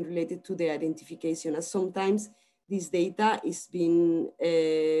information related to the identification, as sometimes this data is being,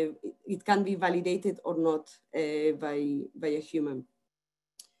 it can be validated or not by a human.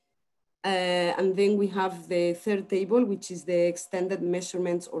 And then we have the third table, which is the extended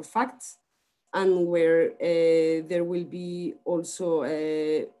measurements or facts, and where there will be also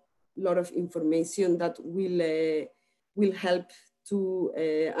a lot of information that will help to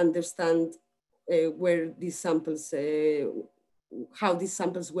understand where these samples, how these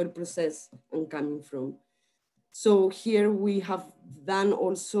samples were processed and coming from. So here we have done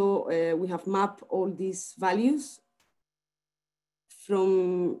also, we have mapped all these values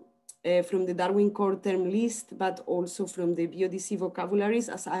from the Darwin Core term list, but also from the BODC vocabularies,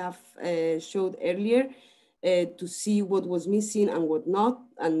 as I have showed earlier, to see what was missing and what not,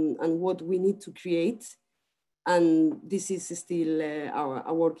 and what we need to create. And this is still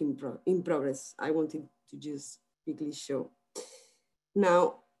our work in progress. I wanted to just quickly show.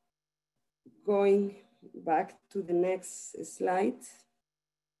 Now, going back to the next slide.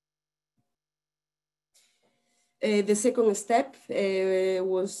 The second step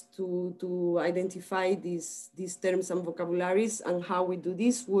was to identify these terms and vocabularies, and how we do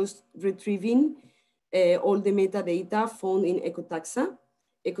this was retrieving all the metadata found in Ecotaxa.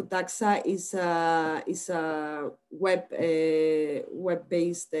 Ecotaxa is a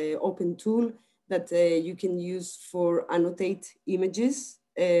web-based open tool that you can use for annotate images,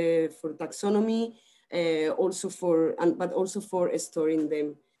 for taxonomy, but also for storing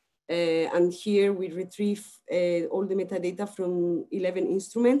them. And here we retrieve all the metadata from 11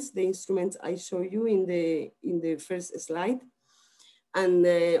 instruments, the instruments I show you in the first slide. And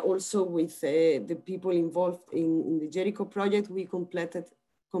also with the people involved in the Jericho project, we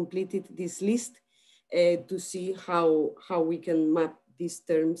completed this list to see how we can map these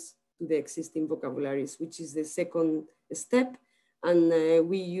terms to the existing vocabularies, which is the second step. And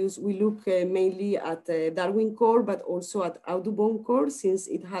we look mainly at Darwin core, but also at Audubon core, since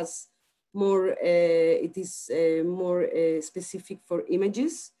it has more, it is more specific for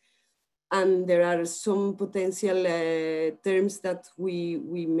images. And there are some potential terms that we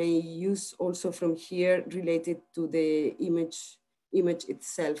may use also from here related to the image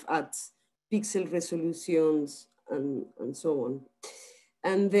itself at pixel resolutions and so on.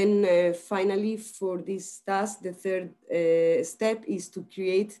 And then finally, for this task, the third step is to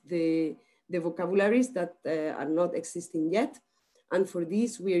create the vocabularies that are not existing yet. And for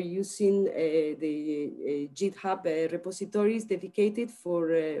this, we are using the GitHub repositories dedicated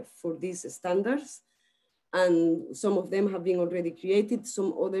for these standards. And some of them have been already created.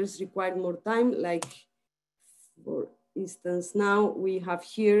 Some others require more time, like for instance, now we have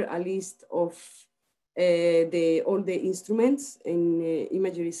here a list of all the instruments in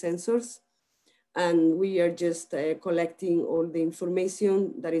imagery sensors. And we are just collecting all the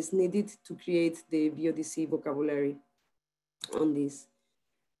information that is needed to create the BioDC vocabulary on this.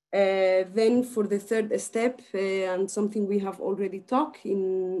 Then for the third step, and something we have already talked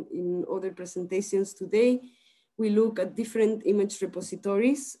in other presentations today, we look at different image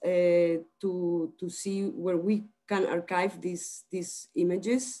repositories to see where we can archive these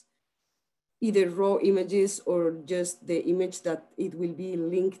images, either raw images or just the image that it will be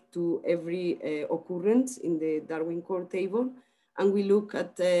linked to every occurrence in the Darwin core table. And we look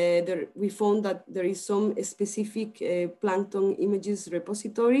at, we found that there is some specific plankton images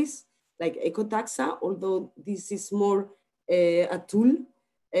repositories like ecotaxa, although this is more a tool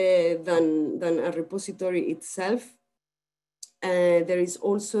than a repository itself. There is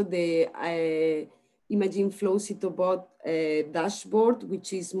also the Imaging Flow Cytobot dashboard,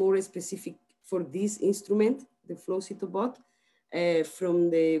 which is more specific for this instrument, the Flow Cytobot, from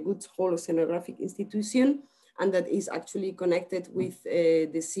the Woods Hole Oceanographic Institution, and that is actually connected with the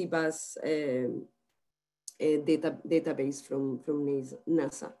CBAS database from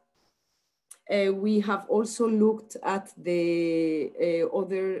NASA. We have also looked at the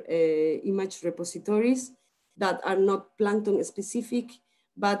other image repositories that are not plankton specific,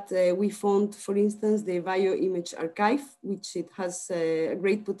 but we found, for instance, the Bioimage Archive, which it has a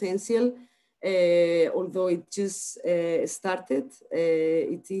great potential, although it just started.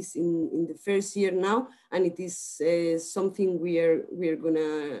 It is in the first year now, and it is something we are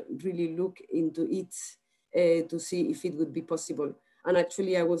gonna really look into it to see if it would be possible. And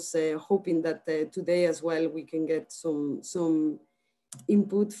actually, I was hoping that today as well we can get some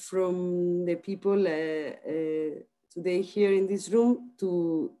input from the people today here in this room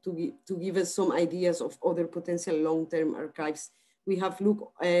to give us some ideas of other potential long-term archives. We have looked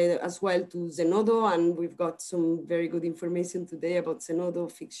as well to Zenodo, and we've got some very good information today about Zenodo,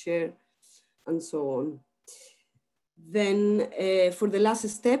 Figshare, and so on. Then for the last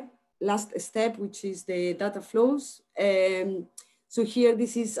step, which is the data flows. So here,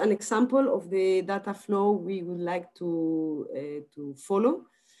 this is an example of the data flow we would like to follow.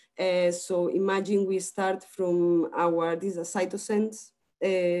 So imagine we start from this is a cytosense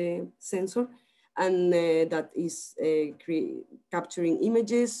sensor, and that is capturing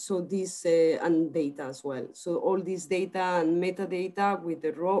images. So this, and data as well. So all this data and metadata with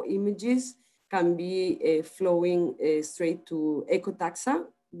the raw images can be flowing straight to ecotaxa,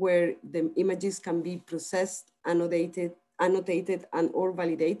 where the images can be processed, annotated and or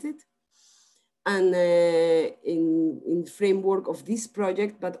validated. And in framework of this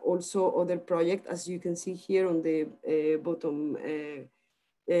project, but also other projects, as you can see here on the bottom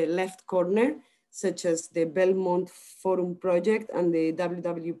left corner, such as the Belmont Forum project and the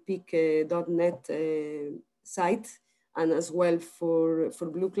www.pic.net site, and as well for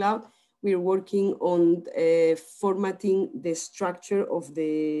Blue Cloud, we're working on formatting the structure of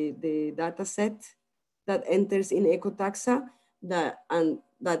the data set that enters in ecotaxa, and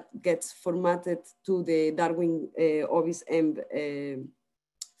that gets formatted to the Darwin Ovis EMB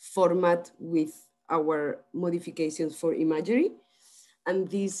format with our modifications for imagery. And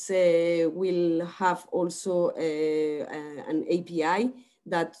this will have also an API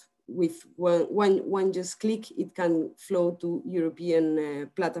that with one just click, it can flow to European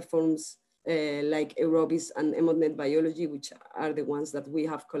platforms like Eurobis and EmodNet Biology, which are the ones that we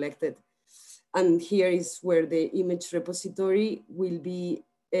have collected. And here is where the image repository will be,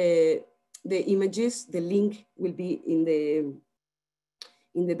 the images, the link will be in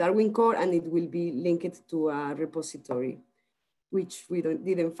the Darwin core, and it will be linked to a repository, which we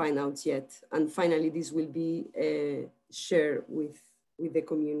didn't find out yet. And finally, this will be shared with the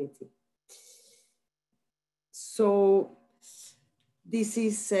community. So this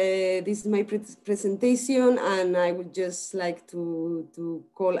is my presentation, and I would just like to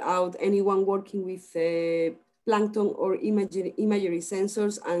call out anyone working with plankton or imagery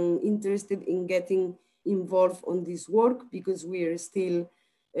sensors and interested in getting involved on this work, because we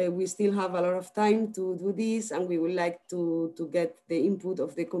still have a lot of time to do this, and we would like to get the input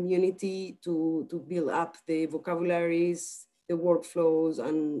of the community to build up the vocabularies, the workflows,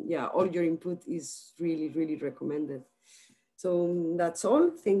 and yeah, all your input is really, really recommended. So that's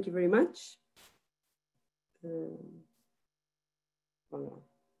all. Thank you very much.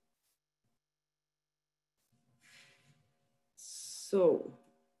 So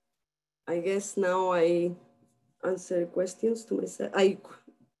I guess now I answer questions to myself. I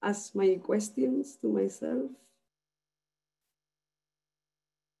ask my questions to myself.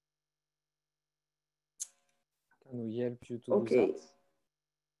 Can we help you to do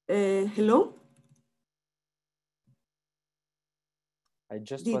that? Hello? I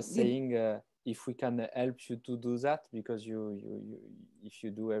just was saying if we can help you to do that, because if you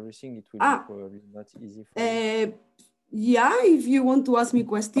do everything, it will be probably not easy for you. Yeah, if you want to ask me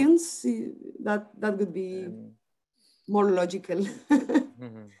questions, that would be more logical.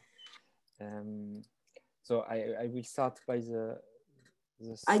 So I will start by the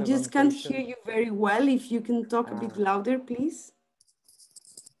I just can't hear you very well. If you can talk a bit louder, please.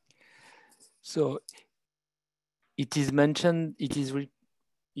 So it is mentioned, it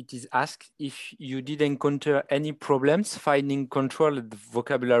is asked if you did encounter any problems finding controlled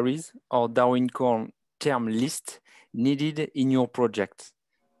vocabularies or Darwin core term list needed in your project.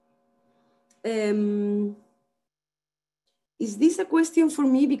 Is this a question for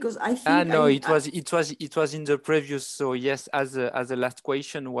me? Because I think no, it was in the previous. So yes, as the last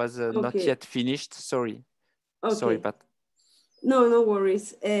question was not yet finished. Sorry. Okay. Sorry, Pat. No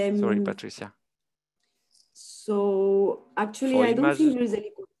worries. Sorry, Patricia. So actually, I don't think there is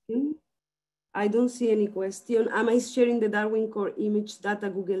any question. I don't see any question. Am I sharing the Darwin core image data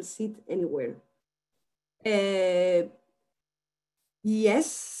Google Sheet anywhere?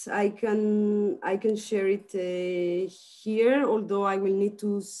 Yes, I can share it here, although I will need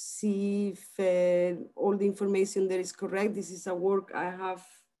to see if all the information there is correct. This is a work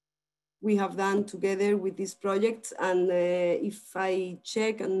we have done together with this project, and if I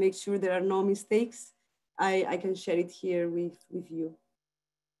check and make sure there are no mistakes, I can share it here with you.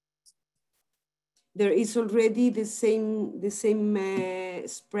 There is already the same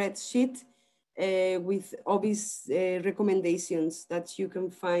spreadsheet with obvious recommendations that you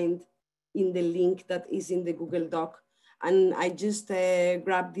can find in the link that is in the Google Doc. And I just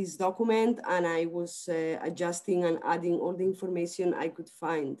grabbed this document and I was adjusting and adding all the information I could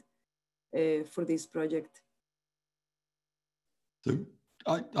find for this project. So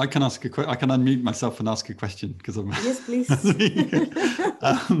I can ask I can unmute myself and ask a question, because I'm yes, please.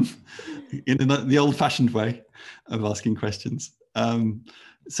 In the old-fashioned way of asking questions.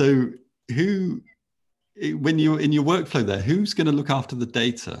 So who, when you're in your workflow there, who's going to look after the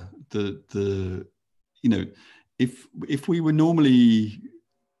data? You know, if we were normally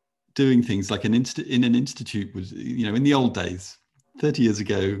doing things like in an institute was, you know, in the old days, 30 years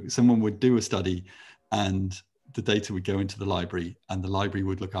ago, someone would do a study and the data would go into the library and the library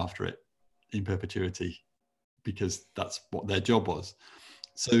would look after it in perpetuity, because that's what their job was.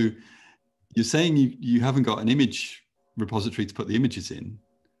 So you're saying you haven't got an image repository to put the images in.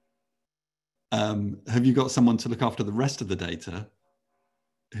 Have you got someone to look after the rest of the data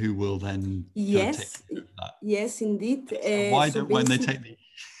who will then yes yes indeed. So why when they take the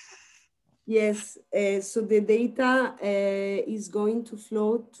yes, so the data is going to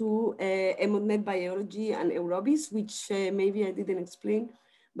flow to EMODnet Biology and Eurobis, which maybe I didn't explain,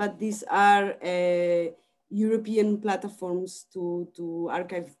 but these are European platforms to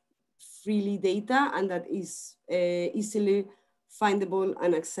archive freely data, and that is easily findable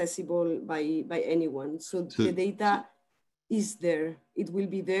and accessible by anyone. So the data is there, it will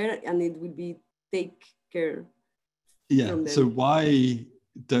be there, and it will be take care. Yeah, so why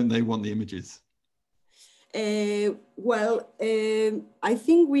don't they want the images? Well, I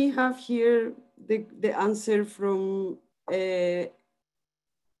think we have here the answer from the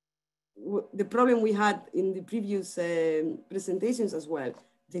problem we had in the previous presentations as well,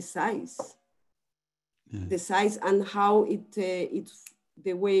 the size. Yeah. The size and how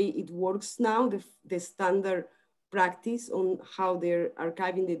the way it works now, the standard practice on how they're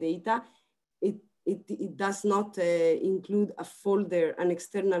archiving the data, it does not include a folder, an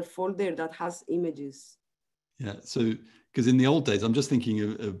external folder that has images. Yeah, so because in the old days, I'm just thinking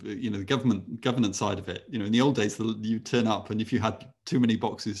of you know, the governance side of it. You know, in the old days, you turn up, and if you had too many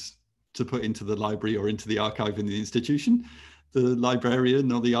boxes to put into the library or into the archive in the institution, the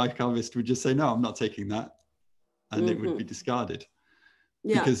librarian or the archivist would just say, no, I'm not taking that. And it would be discarded.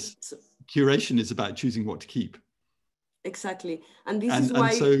 Yeah. Because curation is about choosing what to keep. Exactly. And this is why.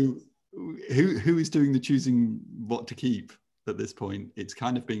 And so who is doing the choosing what to keep at this point? It's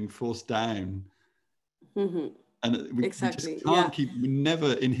kind of being forced down. And we just can't keep, we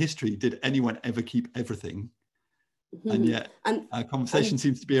never in history did anyone ever keep everything. And yet our conversation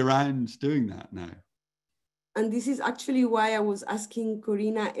seems to be around doing that now. And this is actually why I was asking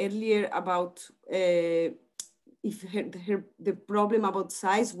Corina earlier about if the problem about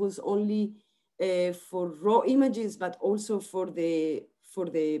size was only for raw images, but also for the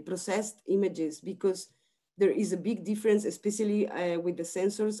processed images, because there is a big difference, especially with the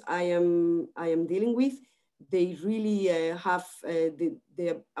sensors I am dealing with. They really have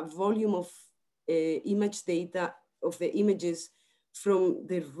a volume of image data of the images from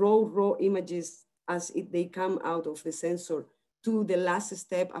the raw images as they come out of the sensor to the last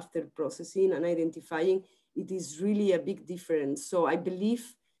step after processing and identifying. It is really a big difference. So I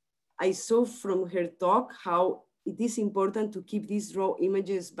believe I saw from her talk how it is important to keep these raw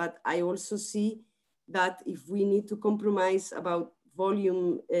images, but I also see that if we need to compromise about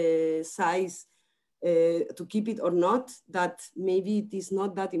volume, size, to keep it or not, that maybe it is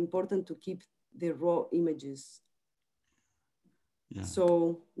not that important to keep the raw images. Yeah.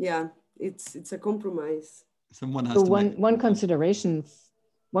 So yeah, it's a compromise. Someone has so to one consideration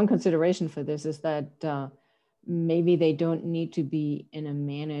for this is that maybe they don't need to be in a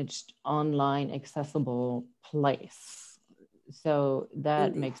managed online accessible place. So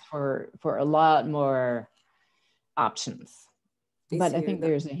that makes for a lot more options. But I think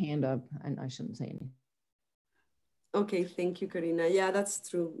there's a hand up, and I shouldn't say anything. Okay, thank you, Corina. Yeah, that's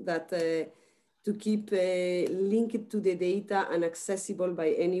true. That to keep linked to the data and accessible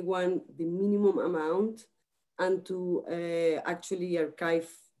by anyone, the minimum amount, and to actually archive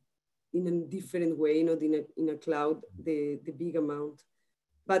in a different way, not in a cloud, the big amount.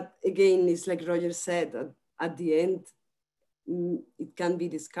 But again, it's like Roger said, at the end, it can be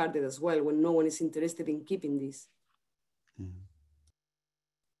discarded as well when no one is interested in keeping this.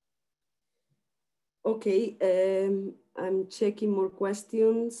 Okay, I'm checking more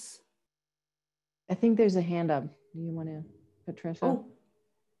questions. I think there's a hand up. Do you want to, Patricia? Oh.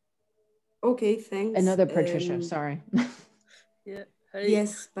 Okay, thanks. Another Patricia, sorry. Yeah. Hey.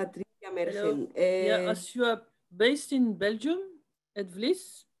 Yes, Patricia Mergen. Yeah, as you are based in Belgium at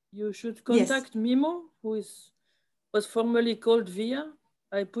Vlis, you should contact Mimo, who was formerly called VIA.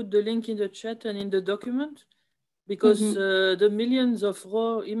 I put the link in the chat and in the document, because the millions of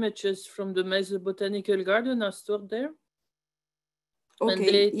raw images from the Maze Botanical Garden are stored there. Okay, and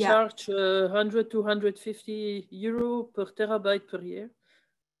they charge 100 to 150 euro per terabyte per year.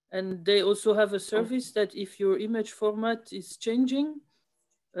 And they also have a service that if your image format is changing,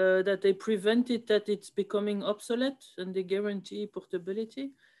 that they prevent it, that it's becoming obsolete, and they guarantee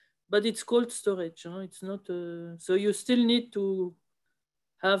portability. But it's cold storage, it's not, so you still need to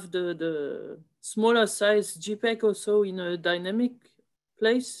have the smaller size JPEG also in a dynamic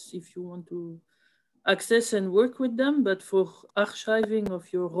place if you want to access and work with them. But for archiving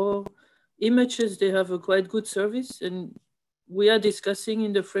of your raw images, they have a quite good service. And we are discussing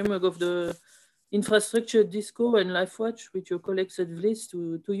in the framework of the infrastructure Disco and LifeWatch with your colleagues at Vlis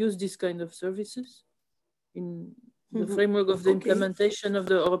to use this kind of services in the framework of the implementation of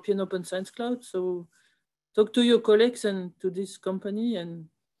the European Open Science Cloud. So talk to your colleagues and to this company, and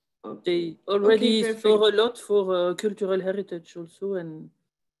they already store a lot for cultural heritage also, and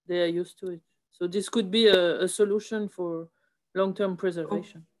they are used to it. So this could be a solution for long-term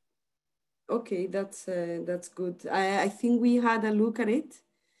preservation. Okay, that's good. I think we had a look at it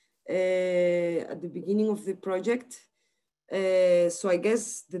at the beginning of the project. So I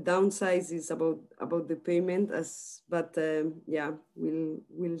guess the downside is about the payment, but yeah,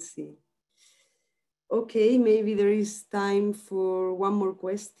 we'll see. Okay, maybe there is time for one more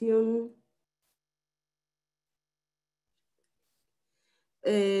question.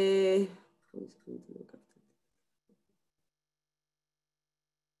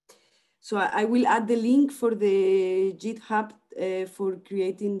 So I will add the link for the GitHub for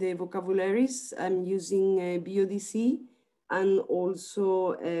creating the vocabularies. I'm using BioDC and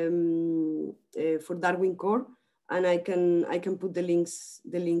also for Darwin Core, and I can put the links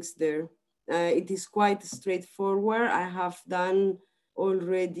there. It is quite straightforward. I have done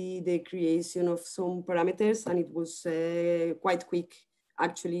already the creation of some parameters, and it was quite quick.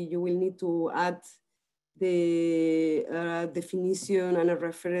 Actually, you will need to add the definition and a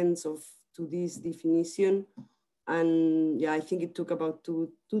reference to this definition. And yeah, I think it took about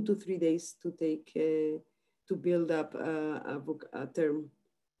two to 3 days to take build up a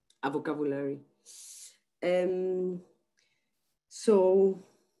vocabulary. So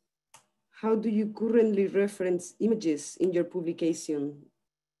how do you currently reference images in your publication?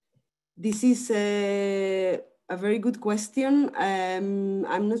 This is a very good question.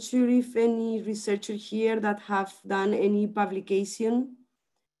 I'm not sure if any researcher here that have done any publication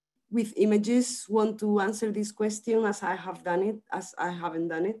with images want to answer this question, as I have done it, as I haven't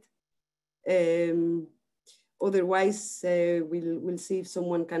done it. Otherwise, we'll see if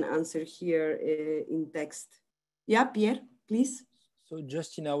someone can answer here in text. Yeah, Pierre, please. So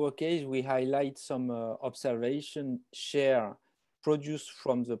just in our case, we highlight some observation share produced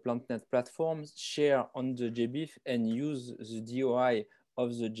from the PlantNet platform, share on the JBIF, and use the DOI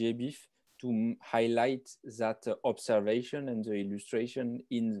of the JBIF to highlight that observation and the illustration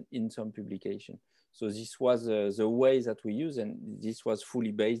in some publication. So this was the way that we use, and this was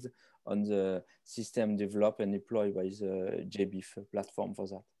fully based on the system developed and deployed by the JBIF platform for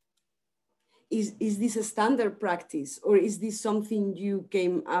that. Is this a standard practice, or is this something you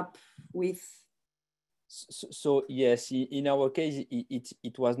came up with? So yes, in our case,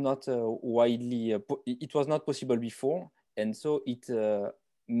 it was not widely, it was not possible before. And so it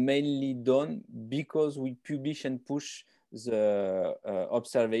mainly done because we publish and push the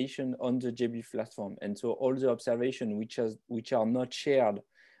observation on the JBIF platform. And so all the observation which are not shared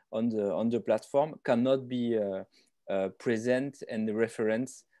on the platform cannot be present and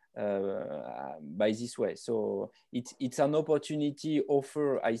referenced by this way. So it's an opportunity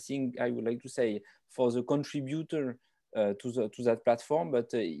offer, I think I would like to say, for the contributor to that platform. But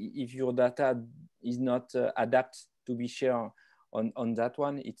if your data is not adapted to be shared on that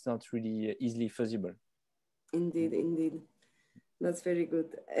one, it's not really easily feasible. Indeed, indeed. That's very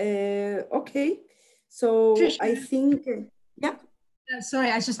good. Okay, so Trish, I think, yeah.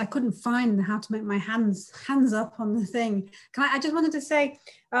 Sorry, I couldn't find how to make my hands up on the thing. I just wanted to say,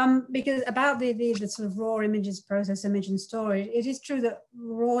 because about the sort of raw images, process image and storage, it is true that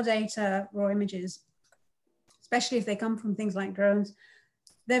raw data, raw images, especially if they come from things like drones,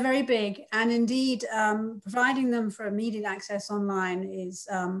 they're very big. And indeed, providing them for immediate access online is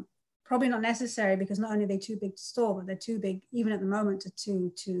probably not necessary, because not only are they too big to store, but they're too big, even at the moment,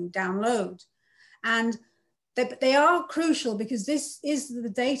 to download. And they are crucial because this is the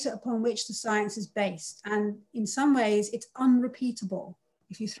data upon which the science is based. And in some ways, it's unrepeatable.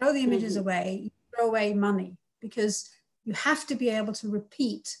 If you throw the images away, you throw away money, because you have to be able to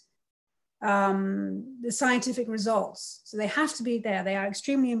repeat the scientific results. So they have to be there. They are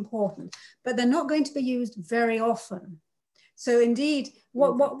extremely important, but they're not going to be used very often. So indeed,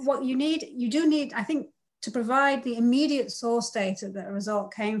 what you do need, I think, to provide the immediate source data that a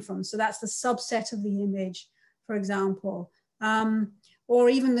result came from. So that's the subset of the image, for example, or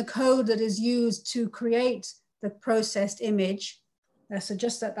even the code that is used to create the processed image. So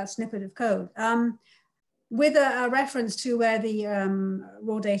just that snippet of code. With a reference to where the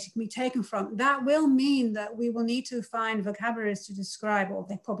raw data can be taken from, that will mean that we will need to find vocabularies to describe, or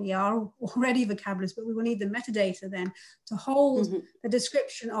they probably are already vocabularies, but we will need the metadata then to hold the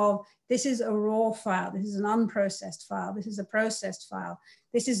description of, this is a raw file, this is an unprocessed file, this is a processed file,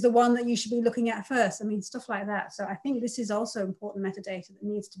 this is the one that you should be looking at first. I mean, stuff like that. So I think this is also important metadata that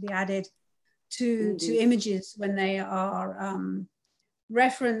needs to be added to images when they are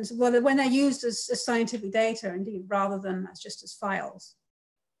reference, well, when they're used as scientific data, indeed, rather than just as files.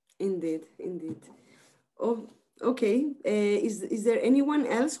 Indeed, indeed. Oh, okay. Is there anyone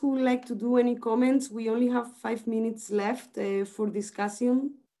else who would like to do any comments? We only have 5 minutes left for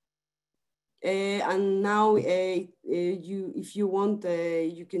discussion. And now, if you want,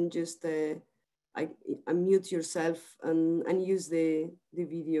 you can just unmute yourself and use the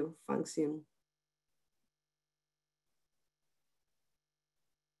video function.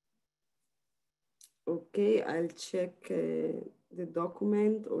 Okay, I'll check the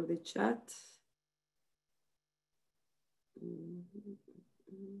document or the chat.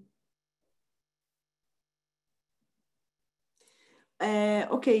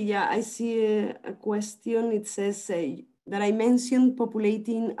 Okay, yeah, I see a question. It says that I mentioned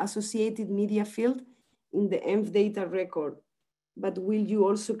populating associated media field in the ENV data record, but will you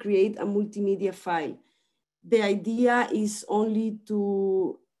also create a multimedia file? The idea is only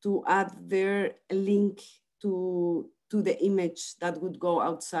to add there a link to the image that would go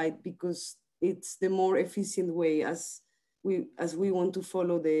outside, because it's the more efficient way as we want to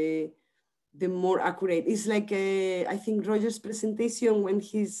follow the more accurate. It's like I think Roger's presentation when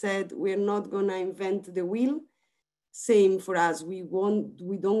he said we're not gonna invent the wheel. same for us. We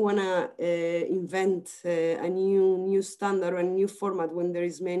don't want to invent a new standard or a new format when there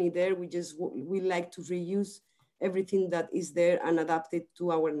is many there. We like to reuse everything that is there and adapt it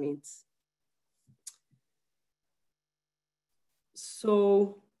to our needs.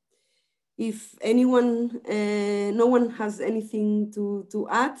 So if anyone, no one has anything to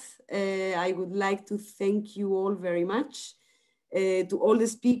add, I would like to thank you all very much. To all the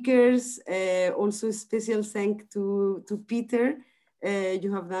speakers, also a special thank to Peter.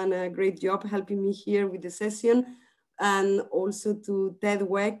 You have done a great job helping me here with the session, and also to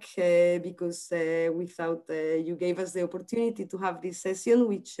TDWG, because without you gave us the opportunity to have this session,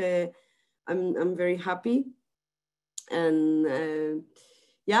 which I'm very happy. And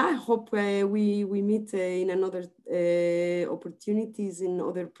yeah, I hope we meet in another opportunities in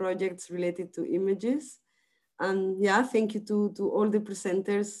other projects related to images. And yeah, thank you to all the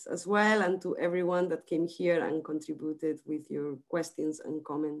presenters as well, and to everyone that came here and contributed with your questions and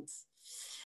comments.